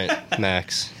Bryant,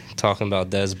 Max. Talking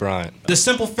about Des Bryant. The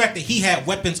simple fact that he had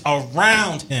weapons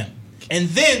around him. And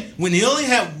then when he only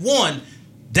had one,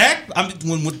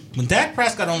 when Dak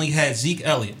Prescott only had Zeke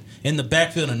Elliott in the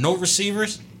backfield and no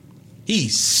receivers, he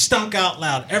stunk out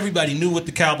loud. Everybody knew what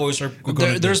the Cowboys were going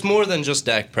to do. There's more than just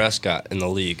Dak Prescott in the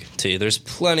league, T. There's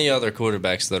plenty other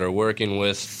quarterbacks that are working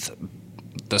with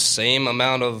the same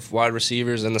amount of wide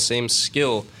receivers and the same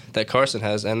skill that Carson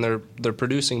has, and they're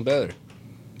producing better.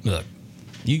 Look,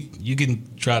 you can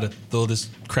try to throw this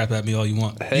crap at me all you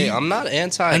want. Hey, I'm not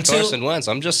anti Until- Carson Wentz.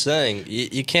 I'm just saying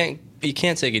you can't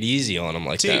take it easy on him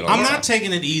like that. I'm not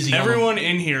taking it easy. Everyone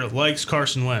in here likes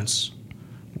Carson Wentz.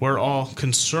 We're all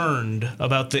concerned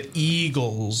about the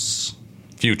Eagles.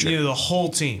 Future. The whole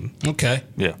team. Okay.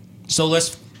 Yeah. So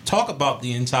let's talk about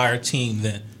the entire team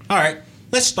then. All right.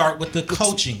 Let's start with the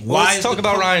coaching. Well, let's is talk the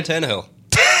about co- Ryan Tannehill.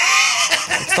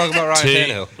 Let's talk about Ryan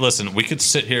Tannehill. Listen, we could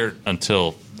sit here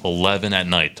until 11 at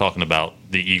night talking about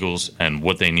the Eagles and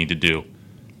what they need to do.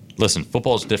 Listen,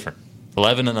 football is different.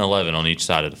 11 and 11 on each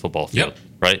side of the football field, Yep.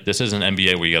 right? This isn't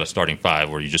NBA where you got a starting 5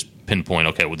 where you just pinpoint,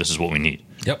 okay, well, this is what we need.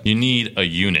 Yep. You need a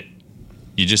unit.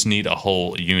 You just need a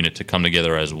whole unit to come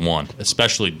together as one,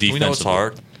 especially defensively. We know it's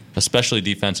hard. Especially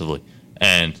defensively.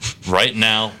 And right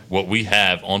now, what we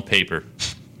have on paper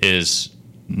is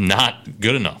not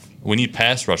good enough. We need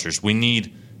pass rushers. We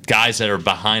need guys that are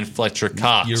behind Fletcher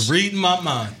Cox. You're reading my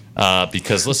mind.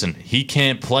 Because listen, he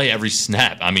can't play every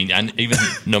snap. I mean, and even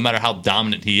no matter how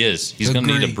dominant he is, he's going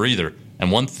to need a Agreed. breather. And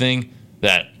one thing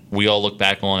that we all look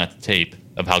back on at the tape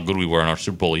of how good we were in our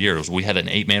Super Bowl year was we had an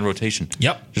 8-man rotation.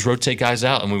 Yep. Just rotate guys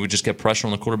out, and we would just get pressure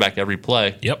on the quarterback every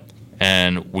play. Yep.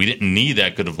 And we didn't need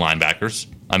that good of linebackers.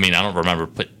 I mean, I don't remember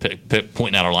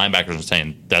pointing out our linebackers and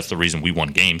saying that's the reason we won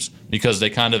games because they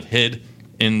kind of hid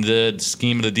in the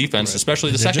scheme of the defense,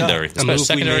 especially the Did their secondary, job. especially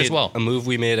secondary as well. A move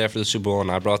we made after the Super Bowl, and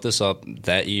I brought this up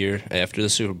that year after the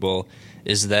Super Bowl,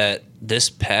 is that this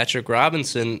Patrick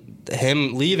Robinson,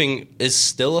 him leaving, is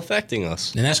still affecting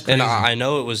us. And that's crazy. And I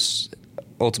know it was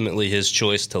ultimately his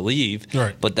choice to leave,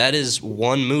 Right. but that is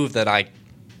one move that I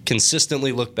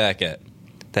consistently look back at,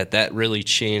 that really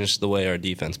changed the way our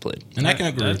defense played. And I can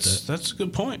agree with That's- that. That's a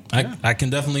good point. I can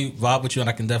definitely vibe with you, and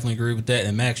I can definitely agree with that.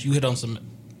 And Max, you hit on some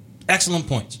excellent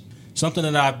points. Something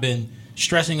that I've been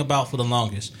stressing about for the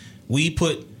longest. We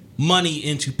put money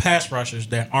into pass rushers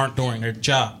that aren't doing their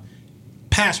job.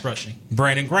 Pass rushing.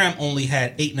 Brandon Graham only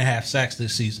had 8.5 sacks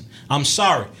this season. I'm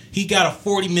sorry. He got a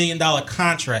 $40 million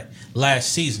contract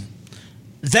last season.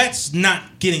 That's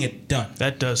not getting it done.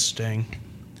 That does sting.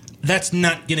 That's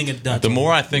not getting it done. The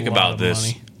more I think A lot about of this,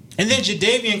 money. And then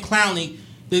Jadeveon Clowney,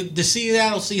 the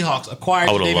Seattle Seahawks acquired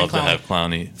I would have Jadeveon loved to Clowney have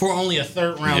Clowney. for only a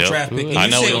third-round Yep. draft pick. And I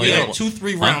you know said we we only had got-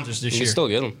 2-3 Huh? rounders this You year. can still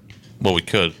get him. Well, we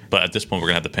could, but at this point, we're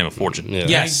going to have to pay him a fortune. Yeah.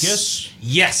 Yes. I guess-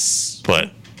 Yes.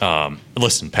 But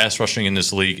listen, pass rushing in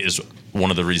this league is one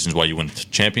of the reasons why you win the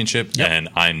championship, and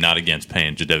I'm not against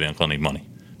paying Jadeveon Clowney money.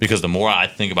 Because the more I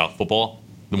think about football,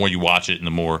 the more you watch it and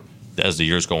the more as the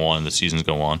years go on and the seasons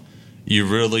go on, you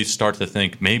really start to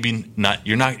think maybe not.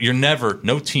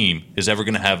 No team is ever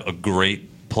going to have a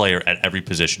great player at every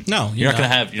position. No, you're not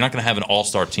going to have an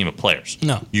all-star team of players.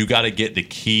 No, you got to get the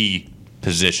key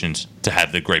positions to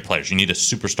have the great players. You need a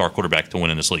superstar quarterback to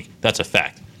win in this league. That's a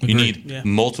fact. You need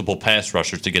multiple pass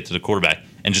rushers to get to the quarterback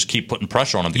and just keep putting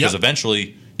pressure on them because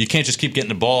eventually you can't just keep getting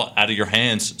the ball out of your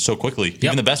hands so quickly.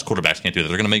 Even the best quarterbacks can't do that.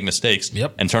 They're going to make mistakes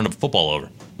and turn the football over.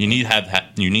 You need to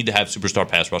have superstar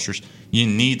pass rushers. You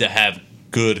need to have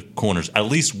good corners, at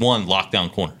least one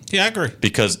lockdown corner. Yeah, I agree.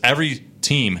 Because every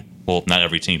team, well, not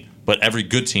every team, but every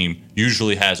good team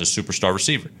usually has a superstar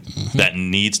receiver that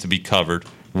needs to be covered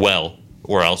well,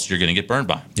 or else you're going to get burned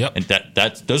by him. Yep.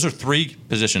 And those are three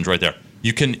positions right there.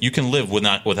 You can live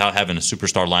without having a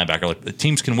superstar linebacker. Like the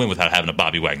teams can win without having a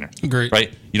Bobby Wagner. Agreed.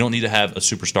 Right? You don't need to have a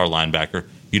superstar linebacker.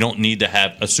 You don't need to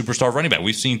have a superstar running back.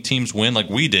 We've seen teams win like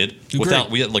we did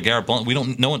without we had LeGarrette Blount. We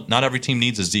don't know. Not every team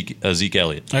needs a Zeke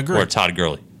Elliott or a Todd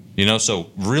Gurley. So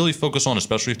really focus on,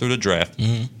 especially through the draft.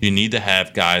 You need to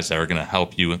have guys that are going to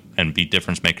help you and be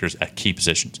difference makers at key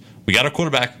positions. We got our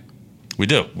quarterback. We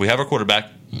do. We have our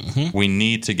quarterback. We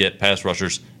need to get pass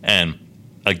rushers. And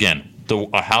again,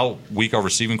 how weak our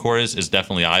receiving core is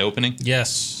definitely eye-opening.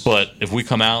 Yes. But if we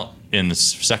come out in the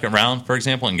second round, for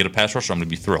example, and get a pass rusher, I'm going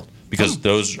to be thrilled because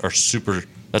those are super.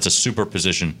 That's a super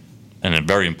position and a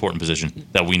very important position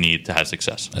that we need to have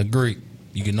success. Agree.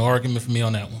 You get no argument from me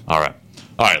on that one. All right.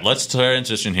 Let's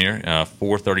transition here.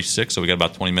 4:36, so we got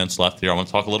about 20 minutes left here. I want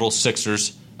to talk a little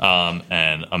Sixers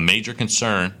and a major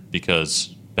concern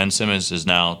because Ben Simmons is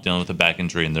now dealing with a back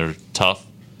injury, and they're tough.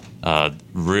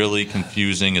 Really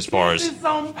confusing as far as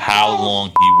how long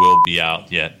he will be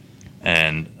out yet.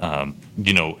 And,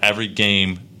 every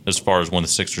game, as far as when the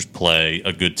Sixers play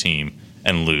a good team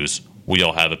and lose, we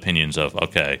all have opinions of,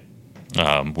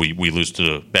 we lose to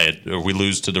the bad, or we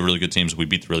lose to the really good teams, we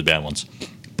beat the really bad ones.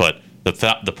 But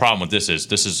the problem with this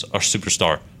is our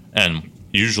superstar and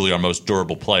usually our most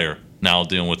durable player now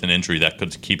dealing with an injury that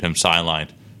could keep him sidelined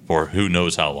for who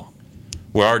knows how long.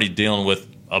 We're already dealing with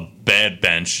a bad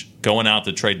bench. Going out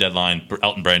the trade deadline,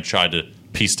 Elton Brand tried to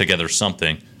piece together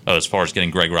something as far as getting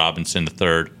Greg Robinson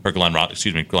III, or Glenn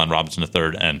Robinson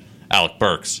III and Alec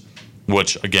Burks,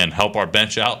 which, again, help our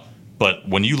bench out. But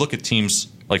when you look at teams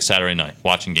like Saturday night,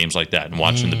 watching games like that and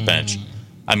watching the bench,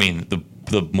 I mean,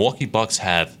 the Milwaukee Bucks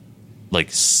have like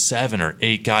 7 or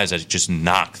 8 guys that just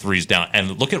knock threes down.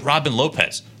 And look at Robin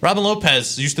Lopez. Robin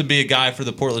Lopez used to be a guy for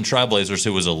the Portland Trailblazers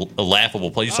who was a laughable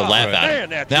player. Used to laugh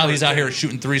at him. Now he's out here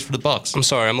shooting threes for the Bucks. I'm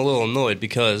sorry, I'm a little annoyed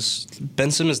because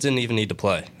Ben Simmons didn't even need to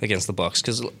play against the Bucks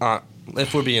because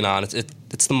if we're being honest,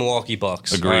 it's the Milwaukee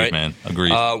Bucks. Agreed, right? Man.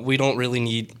 Agreed. We don't really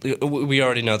need. We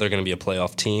already know they're going to be a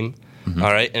playoff team.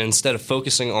 All right, and instead of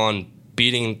focusing on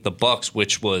beating the Bucks,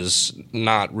 which was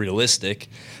not realistic.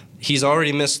 He's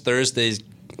already missed Thursday's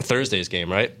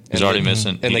game, right? He's already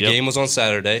missing. And the game was on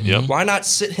Saturday. Yep. Why not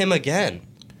sit him again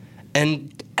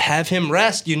and have him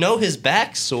rest? You know his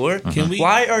back's sore.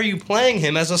 Why are you playing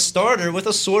him as a starter with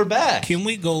a sore back? Can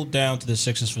we go down to the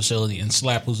Sixers facility and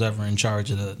slap who's ever in charge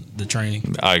of the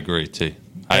training? I agree, T.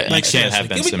 Like, can't have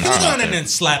Ben Simmons. Can we go in and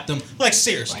slap them? Like,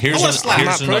 seriously. Here's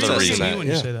another reason.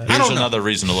 Here's another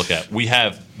reason to look at. We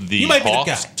have the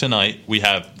Hawks tonight. We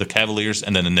have the Cavaliers,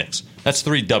 and then the Knicks. That's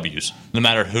 3 W's, no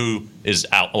matter who is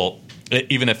out. Well,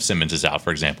 even if Simmons is out,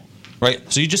 for example.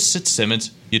 Right? So you just sit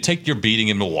Simmons. You take your beating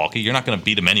in Milwaukee. You're not going to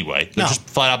beat them anyway. They're just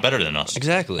flat out better than us.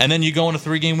 Exactly. And then you go on a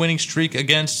 3-game winning streak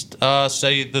against,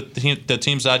 say, the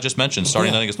teams I just mentioned,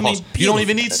 starting I think it's Pulse. You don't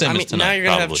even need Simmons tonight. Now you're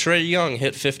going to have Trae Young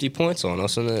hit 50 points on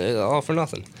us, and all for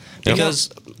nothing.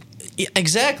 Because,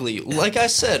 exactly, like I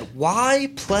said,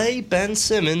 why play Ben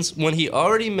Simmons when he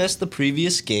already missed the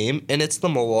previous game, and it's the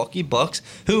Milwaukee Bucks,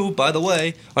 who, by the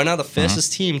way, are now the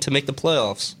fastest team to make the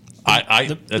playoffs.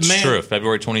 That's true.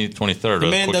 February 23rd. The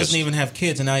man doesn't even have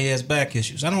kids, and now he has back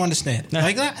issues. I don't understand it.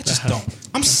 Like, I just don't.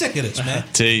 I'm sick of this, man.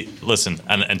 Listen,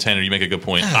 and Tanner, you make a good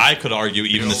point. I could argue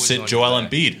even to sit Joel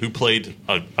Embiid, who played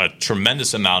a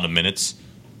tremendous amount of minutes.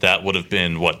 That would have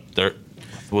been,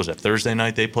 Thursday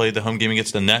night they played the home game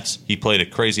against the Nets? He played a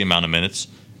crazy amount of minutes,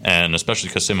 and especially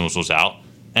because Simmons was out.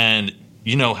 And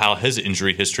you know how his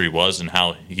injury history was and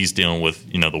how he's dealing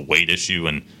with, the weight issue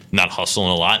and not hustling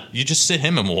a lot. You just sit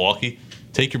him in Milwaukee,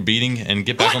 take your beating, and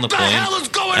get back on the plane. What the hell is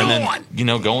going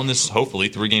on? Go on this, hopefully,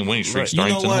 3-game winning streak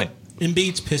starting tonight. What?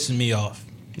 Embiid's pissing me off.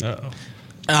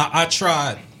 I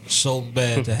tried so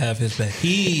bad to have his back.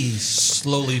 He's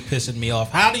slowly pissing me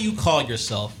off. How do you call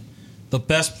yourself the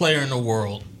best player in the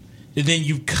world and then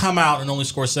you come out and only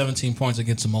score 17 points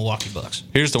against the Milwaukee Bucks.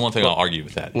 Here's the one thing I'll argue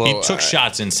with that. He took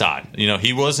shots inside.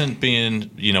 He wasn't being,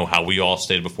 how we all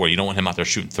stated before. You don't want him out there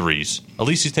shooting threes. At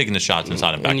least he's taking the shots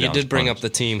inside and back down. And you did bring up the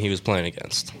team he was playing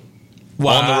against.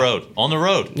 Wow. On the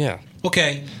road. Yeah.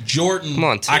 Okay, Jordan, Come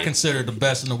on, I consider the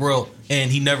best in the world, and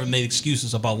he never made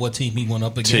excuses about what team he went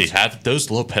up against. Have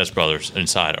those Lopez brothers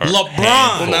inside. LeBron.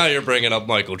 Well, now you're bringing up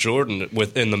Michael Jordan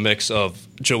within the mix of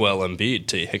Joel Embiid.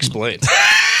 T. Explain.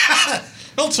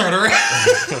 Don't turn around.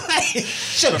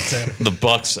 Shut up, Tanner. The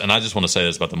Bucks, and I just want to say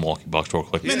this about the Milwaukee Bucks real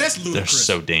quick. Man, that's ludicrous.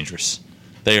 They're so dangerous.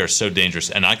 They are so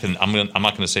dangerous, and I'm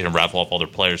not going to say and raffle off all their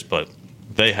players, but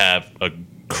they have a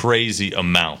crazy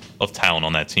amount of talent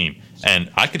on that team.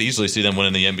 And I could easily see them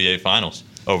winning the NBA Finals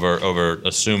over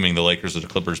assuming the Lakers or the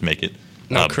Clippers make it.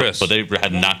 No, Chris. But they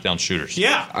had knockdown shooters.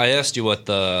 Yeah. I asked you what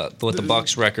the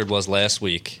Bucks record was last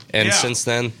week, and since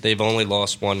then they've only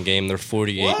lost one game. They're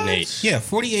 48-8. Yeah,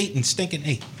 48 and stinking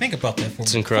 8. Think about that for me.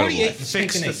 It's incredible. 48 and Fix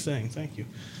stinking the 8. thing. Thank you.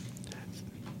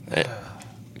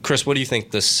 Chris, what do you think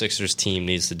the Sixers team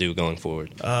needs to do going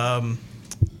forward?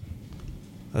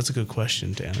 That's a good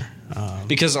question, Tanner.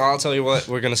 Because I'll tell you what,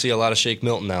 we're going to see a lot of Shake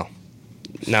Milton now.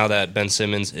 Now that Ben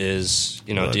Simmons is,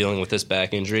 dealing with this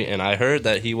back injury, and I heard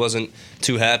that he wasn't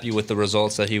too happy with the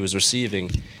results that he was receiving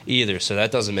either, so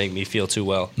that doesn't make me feel too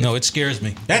well. No, it scares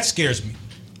me. That scares me.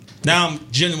 Now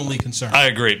I'm genuinely concerned. I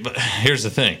agree, but here's the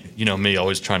thing. Me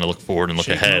always trying to look forward and look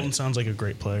Shake ahead. Milton sounds like a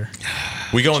great player.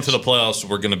 We go into the playoffs,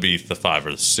 we're going to be the 5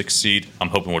 or the 6 seed. I'm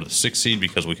hoping we're the 6 seed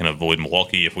because we can avoid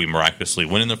Milwaukee if we miraculously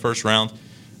win in the first round.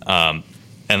 And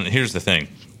here's the thing.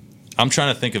 I'm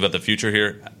trying to think about the future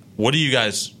here. What do you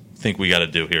guys think we got to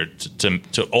do here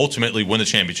to ultimately win the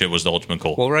championship was the ultimate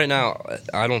goal? Well, right now,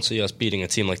 I don't see us beating a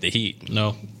team like the Heat.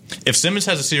 No. If Simmons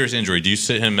has a serious injury, do you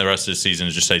sit him the rest of the season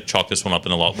and just say, chalk this one up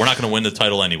in the law? We're not going to win the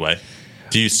title anyway.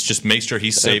 Do you just make sure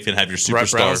he's safe and have your Brett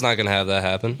superstar? Brown's not going to have that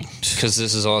happen because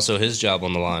this is also his job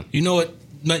on the line. You know what?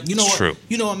 True.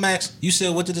 You know what, Max? You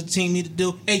said what did the team need to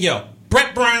do? Hey, yo,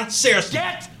 Brett Brown, seriously.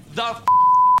 Get the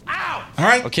out! All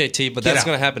right? Okay, T, but Get that's out.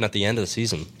 going to happen at the end of the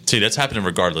season. See, that's happening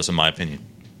regardless, in my opinion.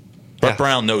 Brett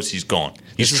Brown knows he's gone.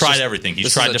 He's This is tried just- everything. He's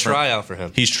this tried is a different tryout for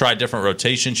him. He's tried different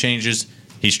rotation changes.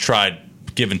 He's tried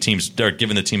giving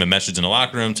the team a message in the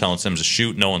locker room, telling Sims to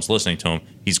shoot. No one's listening to him.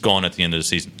 He's gone at the end of the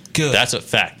season. Good. That's a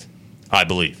fact, I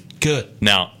believe. Good.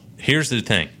 Now, here's the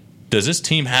thing. Does this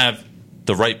team have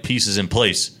the right pieces in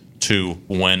place to,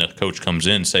 when a coach comes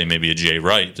in, say maybe a Jay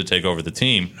Wright, to take over the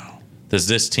team? No. Does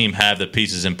this team have the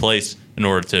pieces in place in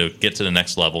order to get to the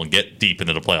next level and get deep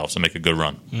into the playoffs and make a good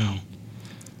run? No.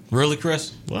 Really,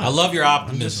 Chris? Well, I love your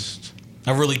optimism.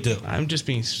 I really do. I'm just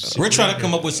being. We're trying to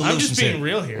come up with I'm solutions just being here.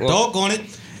 real here. Doggone it.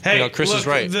 Hey, Chris is look,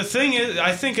 right. The thing is,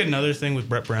 I think another thing with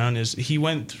Brett Brown is he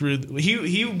went through.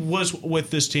 He was with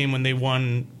this team when they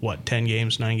won 10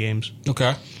 games, 9 games,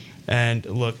 Okay. and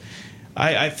look,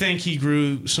 I think he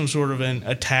grew some sort of an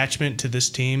attachment to this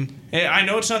team. And I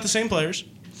know it's not the same players,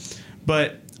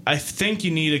 but I think you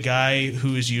need a guy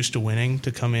who is used to winning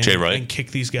to come in Jay Wright. and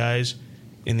kick these guys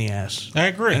in the ass. I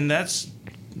agree. And that's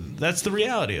the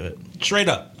reality of it. Straight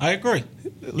up. I agree.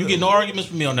 You get no arguments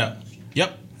from me on that.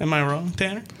 Yep. Am I wrong,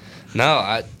 Tanner?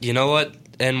 No, you know what?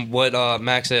 And what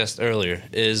Max asked earlier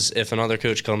is if another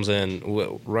coach comes in,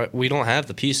 we don't have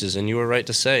the pieces, and you were right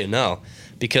to say no.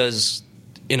 Because,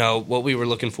 what we were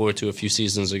looking forward to a few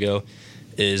seasons ago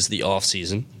is the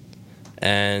offseason.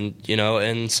 And,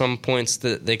 in some points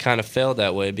they kind of failed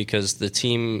that way because the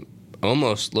team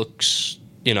almost looks,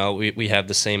 we have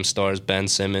the same stars, Ben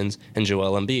Simmons and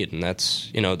Joel Embiid, and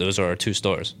that's, those are our 2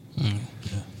 stars.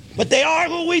 But they are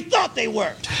who we thought they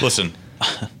were. Listen,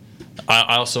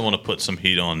 I also want to put some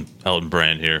heat on Elton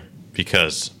Brand here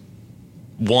because,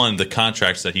 one, the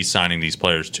contracts that he's signing these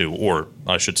players to, or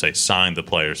I should say signed the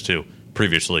players to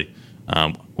previously,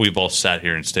 we've all sat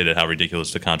here and stated how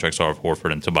ridiculous the contracts are of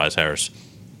Horford and Tobias Harris.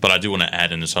 But I do want to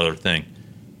add in this other thing.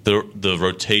 The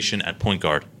rotation at point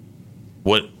guard.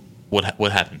 What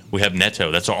happened? We have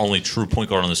Neto. That's our only true point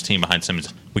guard on this team behind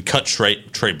Simmons. We cut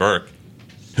Trey Burke,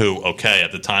 who,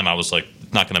 at the time I was like,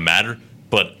 not going to matter.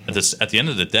 But at the end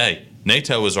of the day,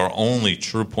 Neto is our only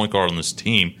true point guard on this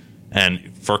team. And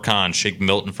Furkan, Shake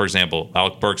Milton, for example,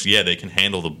 Alec Burks, they can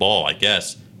handle the ball, I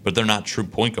guess. But they're not true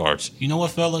point guards. You know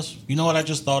what, fellas? You know what I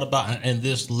just thought about? And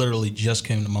this literally just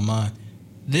came to my mind.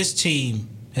 This team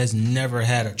has never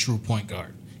had a true point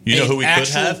guard. You know who we could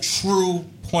actual have? True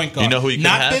point guard. You know who he could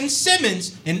Not have? Ben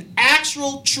Simmons, an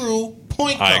actual true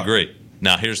point guard. I agree.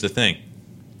 Now, here's the thing.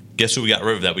 Guess who we got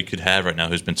rid of that we could have right now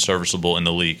who's been serviceable in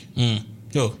the league?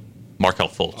 Who? Markelle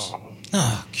Fultz.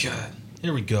 Oh, God.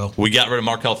 Here we go. We got rid of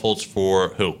Markelle Fultz for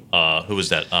who? Who was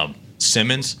that?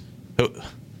 Simmons?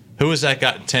 Who Who was that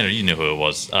guy? Tanner, you knew who it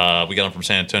was. We got him from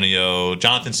San Antonio.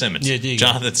 Jonathan Simmons. Yeah,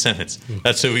 Jonathan Simmons.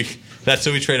 That's who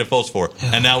we traded Fultz for.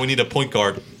 And now we need a point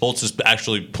guard. Fultz is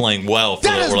actually playing well for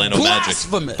the Orlando Magic.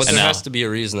 But there has to be a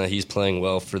reason that he's playing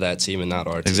well for that team and not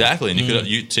our team. Exactly. And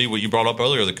you see what you brought up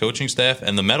earlier, the coaching staff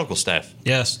and the medical staff.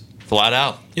 Yes. Flat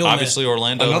out. Obviously,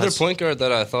 Orlando. Another point guard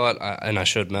that I thought, and I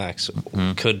showed Max,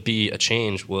 could be a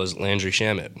change was Landry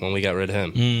Shamet when we got rid of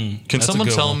him. Can someone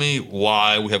tell me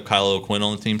why we have Kyle O'Quinn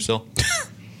on the team still?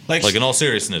 Like in all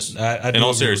seriousness,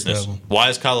 why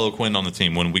is Kyle O'Quinn on the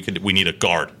team when we need a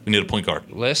guard? We need a point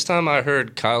guard. Last time I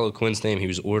heard Kyle O'Quinn's name, he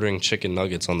was ordering chicken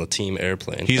nuggets on the team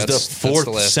airplane. He's the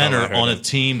fourth center on a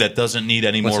team that doesn't need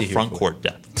any more front court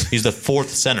depth. He's the fourth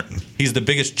center. He's the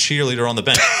biggest cheerleader on the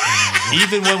bench.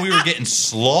 Even when we were getting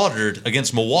slaughtered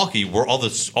against Milwaukee, where all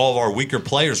of our weaker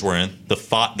players were in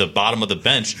the bottom of the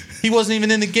bench, he wasn't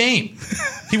even in the game.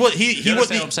 He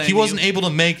wasn't able to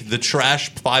make the trash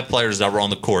 5 players that were on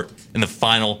the court in the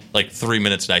final 3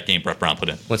 minutes of that game Brett Brown put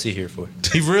in. What's he here for?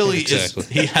 He really is.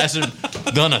 He hasn't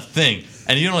done a thing,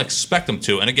 and you don't expect him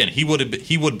to. And again, he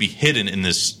would be hidden in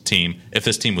this team if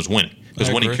this team was winning, because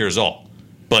winning cures all.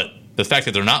 But the fact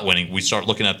that they're not winning, we start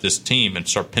looking at this team and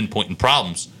start pinpointing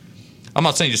problems. I'm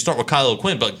not saying you start with Kyle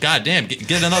O'Quinn, but goddamn,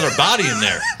 get another body in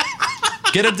there.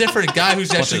 Get a different guy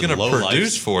who's actually going to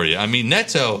produce for you. I mean,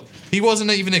 Neto, he wasn't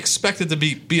even expected to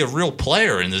be a real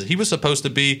player in this. He was supposed to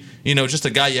be, just a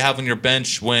guy you have on your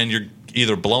bench when you're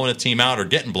either blowing a team out or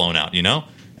getting blown out,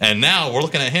 And now we're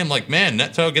looking at him like, man,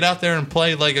 Neto, get out there and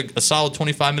play like a solid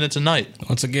 25 minutes a night.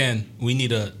 Once again, we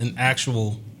need an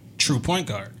actual true point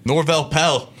guard. Norvell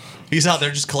Pell. He's out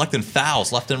there just collecting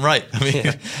fouls left and right. I mean,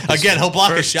 again, he'll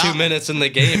block a shot. 2 minutes in the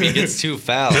game, he gets 2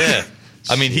 fouls. Yeah.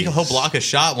 I mean, he'll block a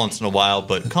shot once in a while,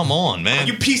 but come on, man.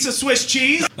 You piece of Swiss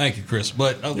cheese. Thank you, Chris.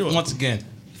 But once again,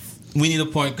 we need a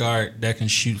point guard that can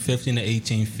shoot 15 to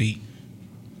 18 feet,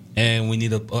 and we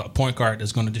need a point guard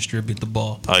that's going to distribute the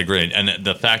ball. I agree. And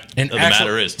the fact of the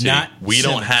matter is, too, we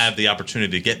don't have the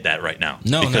opportunity to get that right now.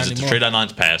 No, because the trade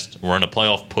deadline's passed. We're in a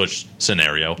playoff push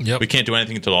scenario. Yep. We can't do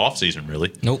anything until the offseason,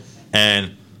 really. Nope.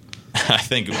 And I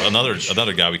think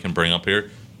another guy we can bring up here,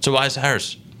 Tobias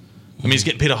Harris. I mean, he's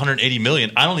getting paid $180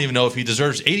 million. I don't even know if he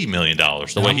deserves $80 million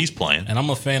the way he's playing. And I'm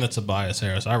a fan of Tobias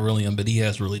Harris. I really am, but he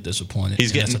has really disappointed.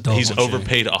 He's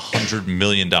overpaid $100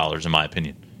 million, in my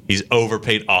opinion. He's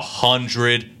overpaid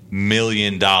 $100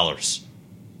 million. That's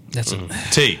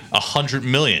 $100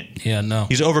 million. Yeah, I know.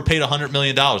 He's overpaid $100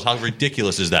 million. How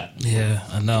ridiculous is that? Yeah,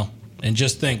 I know. And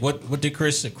just think, what did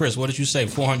Chris say? Chris, what did you say?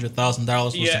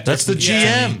 $400,000? Yeah, that's the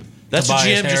GM. That's the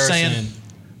GM just saying.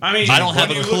 I mean, I don't have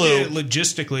a clue.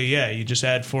 Logistically, you just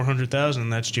add $400,000.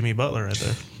 That's Jimmy Butler right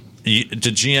there. The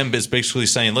GM is basically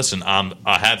saying, "Listen,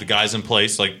 I have the guys in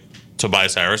place like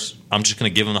Tobias Harris. I'm just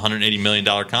going to give him a $180 million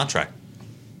contract."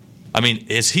 I mean,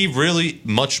 is he really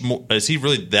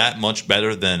that much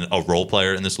better than a role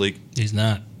player in this league? He's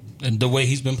not. And the way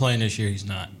he's been playing this year, he's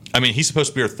not. I mean, he's supposed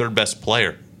to be our third best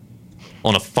player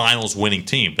on a finals winning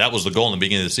team. That was the goal in the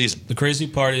beginning of the season. The crazy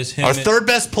part is our third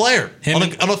best player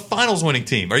on a finals winning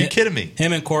team. Are you kidding me?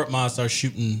 Him and Korkmaz are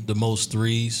shooting the most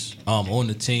threes on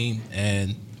the team,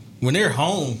 and when they're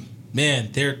home,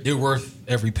 man, they're worth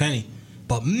every penny.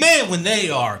 But man, when they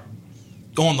are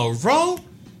on the road,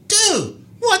 dude,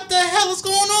 what the hell is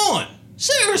going on?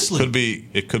 Seriously,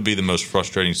 it could be the most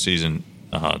frustrating season,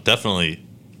 definitely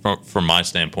from my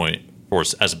standpoint,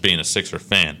 as being a Sixer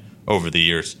fan over the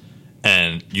years.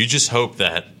 And you just hope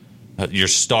that your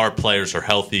star players are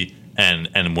healthy,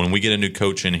 and when we get a new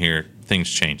coach in here, things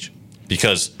change.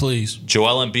 Because please,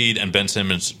 Joel Embiid and Ben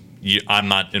Simmons,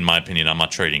 in my opinion, I'm not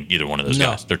trading either one of those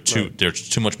guys. There's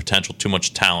too much potential, too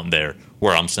much talent there.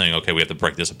 Where I'm saying, okay, we have to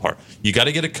break this apart. You got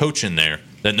to get a coach in there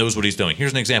that knows what he's doing.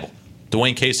 Here's an example: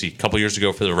 Dwayne Casey, a couple years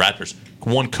ago for the Raptors,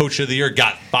 won Coach of the Year,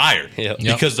 got fired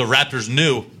because the Raptors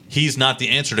knew he's not the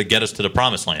answer to get us to the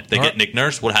promised land. They get Nick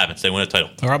Nurse. What happens? They win a title.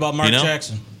 Or how about Mark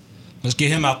Jackson? Let's get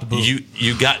him out the booth.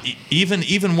 You got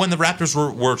even when the Raptors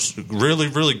were really,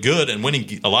 really good and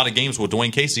winning a lot of games with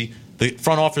Dwayne Casey, the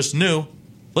front office knew,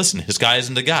 listen, his guy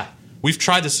isn't the guy. We've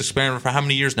tried this experiment for how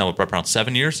many years now with Brett Brown?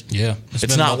 7 years? Yeah.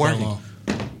 It's not working.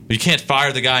 You can't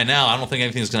fire the guy now. I don't think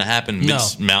anything's going to happen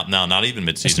not even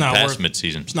mid-season, past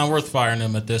mid-season. It's not worth firing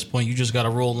him at this point. You just got to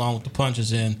roll along with the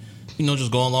punches and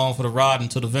just go along for the ride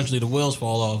until eventually the wheels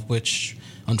fall off, which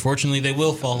unfortunately they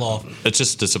will fall off. It's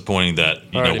just disappointing that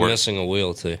we're missing a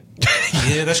wheel too.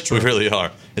 Yeah, that's true. We really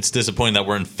are. It's disappointing that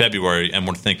we're in February and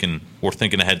we're thinking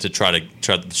ahead to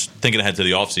thinking ahead to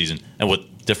the offseason and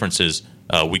what differences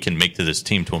we can make to this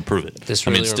team to improve it.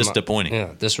 It's disappointing.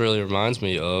 Yeah, this really reminds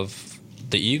me of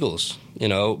the Eagles.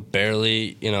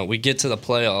 barely. We get to the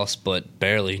playoffs, but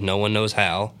barely. No one knows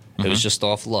how. It was just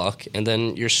off luck, and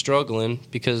then you're struggling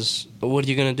because what are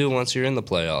you going to do once you're in the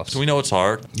playoffs? We know it's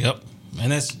hard. Yep.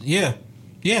 And that's yeah.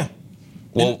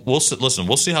 Well, we'll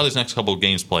see how these next couple of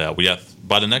games play out. We have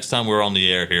by the next time we're on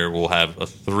the air here, we'll have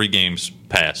 3 games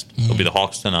passed. It'll be the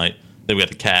Hawks tonight. Then we got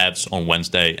the Cavs on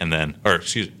Wednesday, the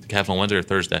Cavs on Wednesday or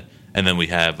Thursday, and then we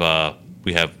have the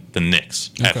Knicks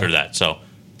after that. So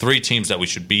 3 teams that we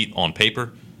should beat on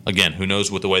paper. Again, who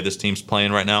knows with the way this team's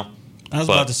playing right now? I was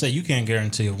about to say you can't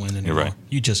guarantee a win anymore. You're right.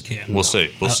 You just can't. We'll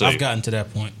see. I've gotten to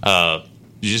that point.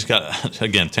 You just got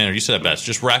again, Tanner. You said it best.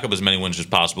 Just rack up as many wins as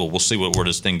possible. We'll see where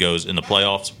this thing goes in the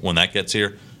playoffs when that gets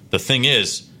here. The thing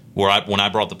is, when I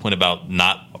brought the point about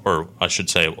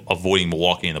avoiding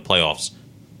Milwaukee in the playoffs,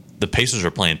 the Pacers are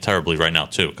playing terribly right now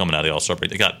too. Coming out of the All-Star break,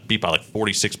 they got beat by like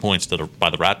 46 points by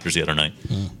the Raptors the other night.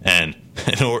 And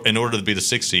in order to be the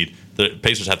 6th seed, the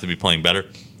Pacers have to be playing better.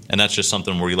 And that's just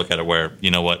something where you look at it where,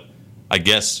 you know what, I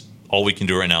guess all we can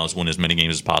do right now is win as many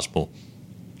games as possible.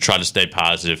 Try to stay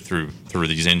positive through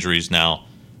these injuries now,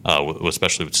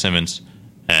 especially with Simmons,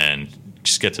 and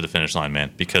just get to the finish line,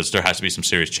 man, because there has to be some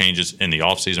serious changes in the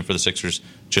offseason for the Sixers,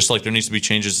 just like there needs to be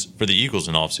changes for the Eagles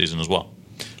in the offseason as well.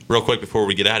 Real quick before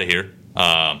we get out of here,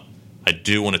 I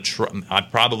do want to try. I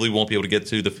probably won't be able to get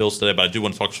to the Phils today, but I do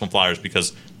want to talk some Flyers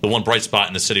because the one bright spot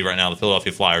in the city right now, the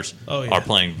Philadelphia Flyers, are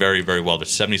playing very, very well. They're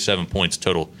 77 points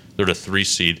total. They're the 3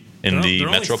 seed in the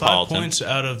Metropolitan. Only 5 points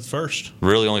out of first.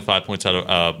 Really, only 5 points out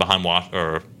of behind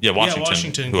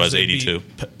Washington, who has 82.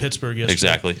 Pittsburgh, yesterday.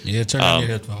 Exactly. Yeah, turn on your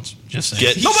headphones. Just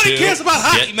saying. Nobody cares about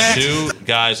hockey, man. 2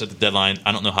 guys at the deadline.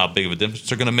 I don't know how big of a difference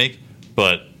they're going to make,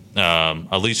 but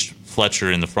at least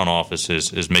Fletcher in the front office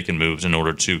is making moves in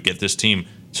order to get this team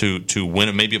to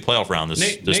win maybe a playoff round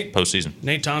this postseason.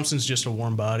 Nate Thompson's just a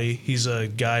warm body. He's a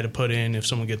guy to put in if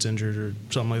someone gets injured or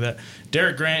something like that.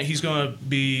 Derek Grant, he's going to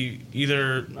be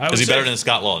either. Is he better than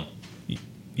Scott Lawton?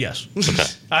 Yes.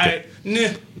 Okay.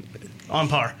 On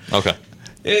par. Okay.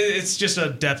 It's just a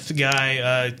depth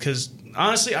guy because.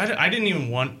 Honestly, I didn't even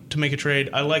want to make a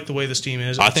trade. I like the way this team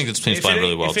is. I think this team's playing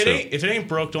really well, too. If it ain't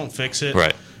broke, don't fix it.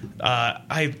 Right.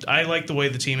 I like the way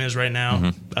the team is right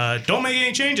now. Don't make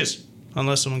any changes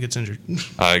unless someone gets injured.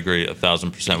 I agree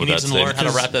 1,000% with that statement. Learn how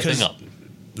to wrap that thing up.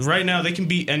 Right now, they can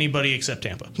beat anybody except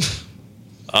Tampa.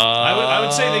 I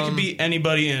would say they can beat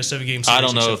anybody in a 7-game series I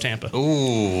don't know except Tampa.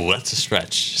 Ooh, that's a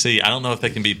stretch. See, I don't know if they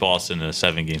can beat Boston in a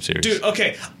 7-game series. Dude,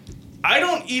 okay. I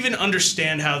don't even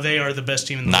understand how they are the best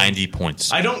team in the 90 league.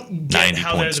 points. I don't get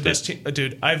how they're the dude. best team.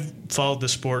 Dude, I've followed the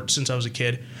sport since I was a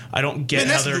kid. I don't get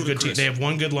how they're a good team. They have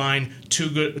one good line,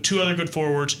 two other good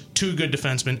forwards, 2 good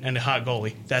defensemen, and a hot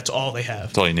goalie. That's all they have.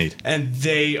 That's all you need. And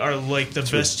they are like the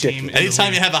best team.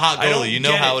 Anytime you have a hot goalie, you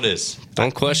know how it is.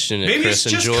 Don't question it, Maybe Chris.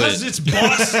 it's just Enjoy because it. it's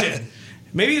Boston.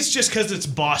 Maybe it's just because it's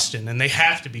Boston and they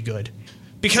have to be good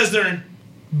because they're in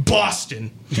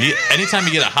Boston. Anytime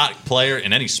you get a hot player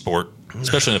in any sport,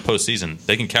 especially in the postseason,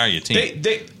 they can carry your team.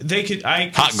 They could.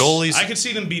 Hot goalies. I could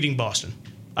see them beating Boston.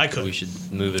 I could. We should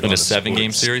move it in on a to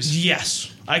 7-game sports. series.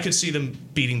 Yes, I could see them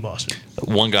beating Boston.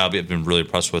 One guy I've been really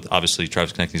impressed with, obviously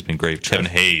Travis Konecny's been great. Kevin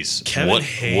Hayes.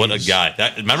 What a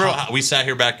guy. Remember how we sat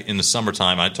here back in the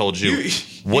summertime, I told you,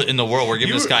 what in the world, we're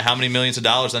giving this guy how many millions of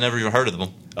dollars? I never even heard of him.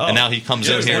 And now he comes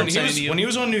in here. When he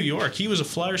was on New York, he was a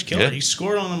Flyers killer. Yeah. He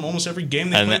scored on them almost every game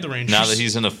they played the Rangers. Now that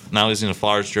he's in a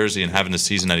Flyers jersey and having the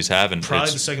season that he's having,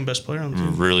 probably the second best player on the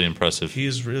team. Really impressive. He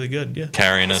is really good, yeah.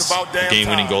 Carrying us, the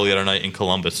game-winning goal the other night in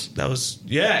Columbus. That was,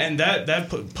 and that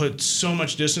put so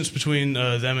much distance between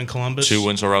them and Columbus. 2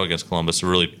 wins in a row against Columbus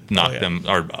really knocked them,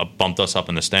 or bumped us up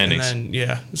in the standings. And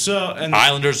then,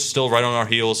 Islanders still right on our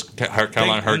heels.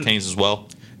 Carolina Hurricanes as well.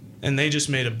 And they just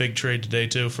made a big trade today,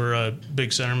 too, for a big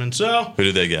centerman. So who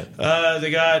did they get? They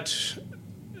got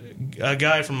a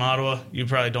guy from Ottawa. You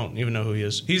probably don't even know who he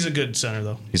is. He's a good center,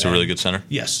 though. He's a really good center?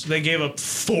 Yes. They gave up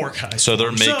 4 guys. So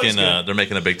they're making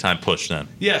a big-time push then.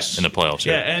 Yes. In the playoffs.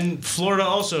 Yeah, and Florida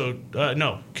also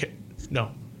no.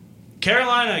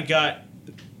 Carolina got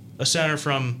a center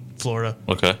from Florida.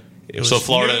 Okay. So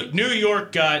Florida... New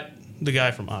York got the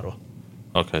guy from Ottawa.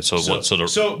 Okay, so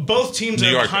both teams New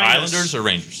are York behind Islanders us. Or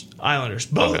Rangers? Islanders.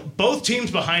 Both teams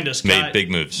behind us made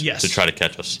big moves to try to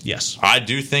catch us. Yes. I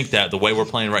do think that the way we're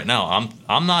playing right now,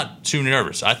 I'm not too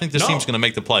nervous. I think this team's going to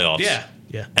make the playoffs.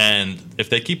 Yeah. And if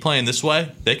they keep playing this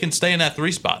way, they can stay in that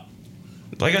 3 spot.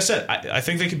 Like I said, I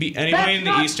think they could beat anybody in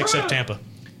the East except Tampa.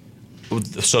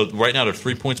 So right now they're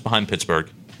 3 points behind Pittsburgh.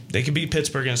 They could beat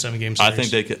Pittsburgh in a 7-game series. I think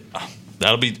they could.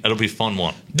 That'll be a fun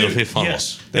one. Dude, it'll be a fun one.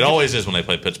 It always is when they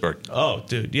play Pittsburgh. Oh,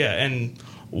 dude, yeah, and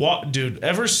What, dude?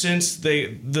 Ever since with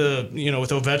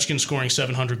Ovechkin scoring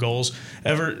 700 goals,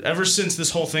 ever since this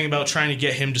whole thing about trying to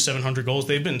get him to 700 goals,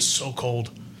 they've been so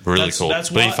cold. Really cold.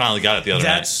 But he finally got it the other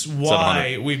night. That's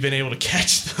why we've been able to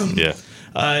catch them. Yeah.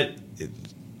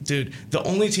 Dude, the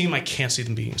only team I can't see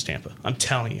them beating is Tampa. I'm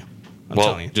telling you.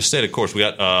 Just stay the course. We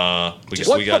got What's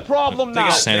the problem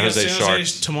now? San Jose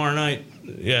Sharks tomorrow night.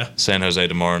 Yeah. San Jose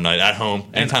tomorrow night at home.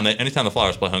 Anytime the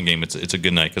Flyers play home game, it's a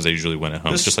good night because they usually win at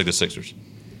home, just like the Sixers.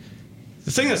 The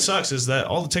thing that sucks is that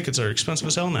all the tickets are expensive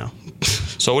as hell now.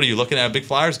 So what are you looking at, a big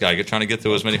Flyers guy? You're trying to get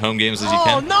through as many home games as you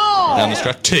can down the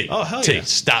stretch. Oh, hell yeah.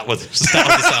 Stop with the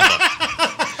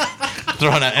soundbite.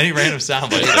 Throwing out any random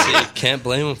soundbite. Can't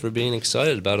blame him for being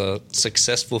excited about a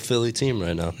successful Philly team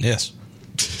right now. Yes.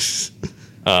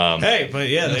 Hey, but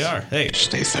yeah, they are. Hey,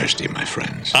 stay thirsty, my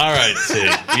friends. All right, T.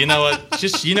 You know what?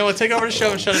 Take over the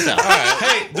show and shut it down. All right.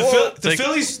 Hey, the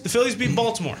Phillies beat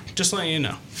Baltimore. Just letting you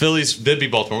know. Phillies did beat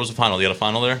Baltimore. What was the final? You got a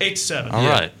final there? 8-7.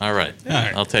 All right.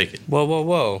 I'll take it.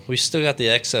 Whoa. We still got the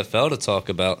XFL to talk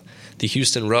about. The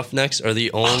Houston Roughnecks are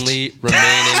the only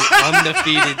remaining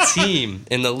undefeated team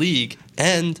in the league,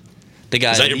 and the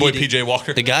guy is that your boy PJ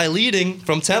Walker? The guy leading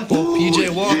from Temple, PJ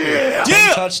Walker. Yeah.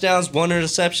 10 touchdowns, 1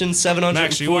 interception,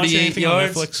 748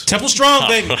 yards. Temple strong,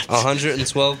 baby.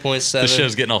 112.7. This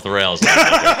show's getting off the rails.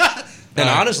 And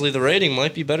honestly, the rating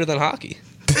might be better than hockey.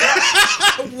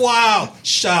 Wow.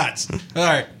 Shots. All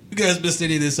right. You guys missed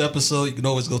any of this episode, you can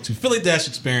always go to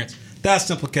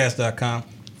Philly-Experience.simplecast.com.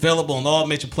 Available on all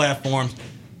major platforms.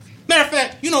 Matter of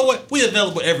fact, you know what? We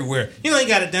available everywhere. You ain't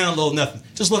got to download nothing.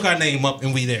 Just look our name up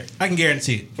and we there. I can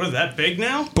guarantee it. What, that big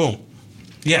now? Boom.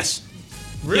 Yes.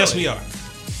 Really? Yes, we are.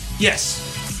 Yes.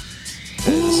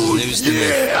 This is news to me.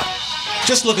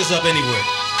 Just look us up anywhere,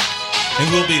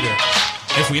 and we'll be there.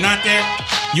 If we're not there,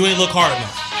 you ain't look hard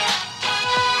enough.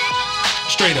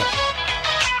 Straight up.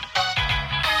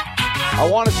 I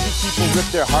want to see people rip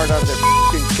their heart out of their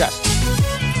f***ing chest.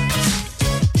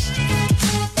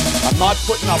 I'm not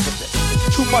putting up with it.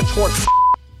 It's too much horse.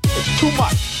 It's too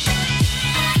much.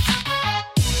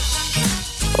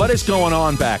 What is going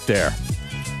on back there?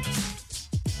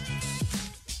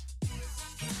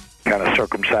 Kind of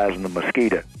circumcising the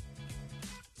mosquito.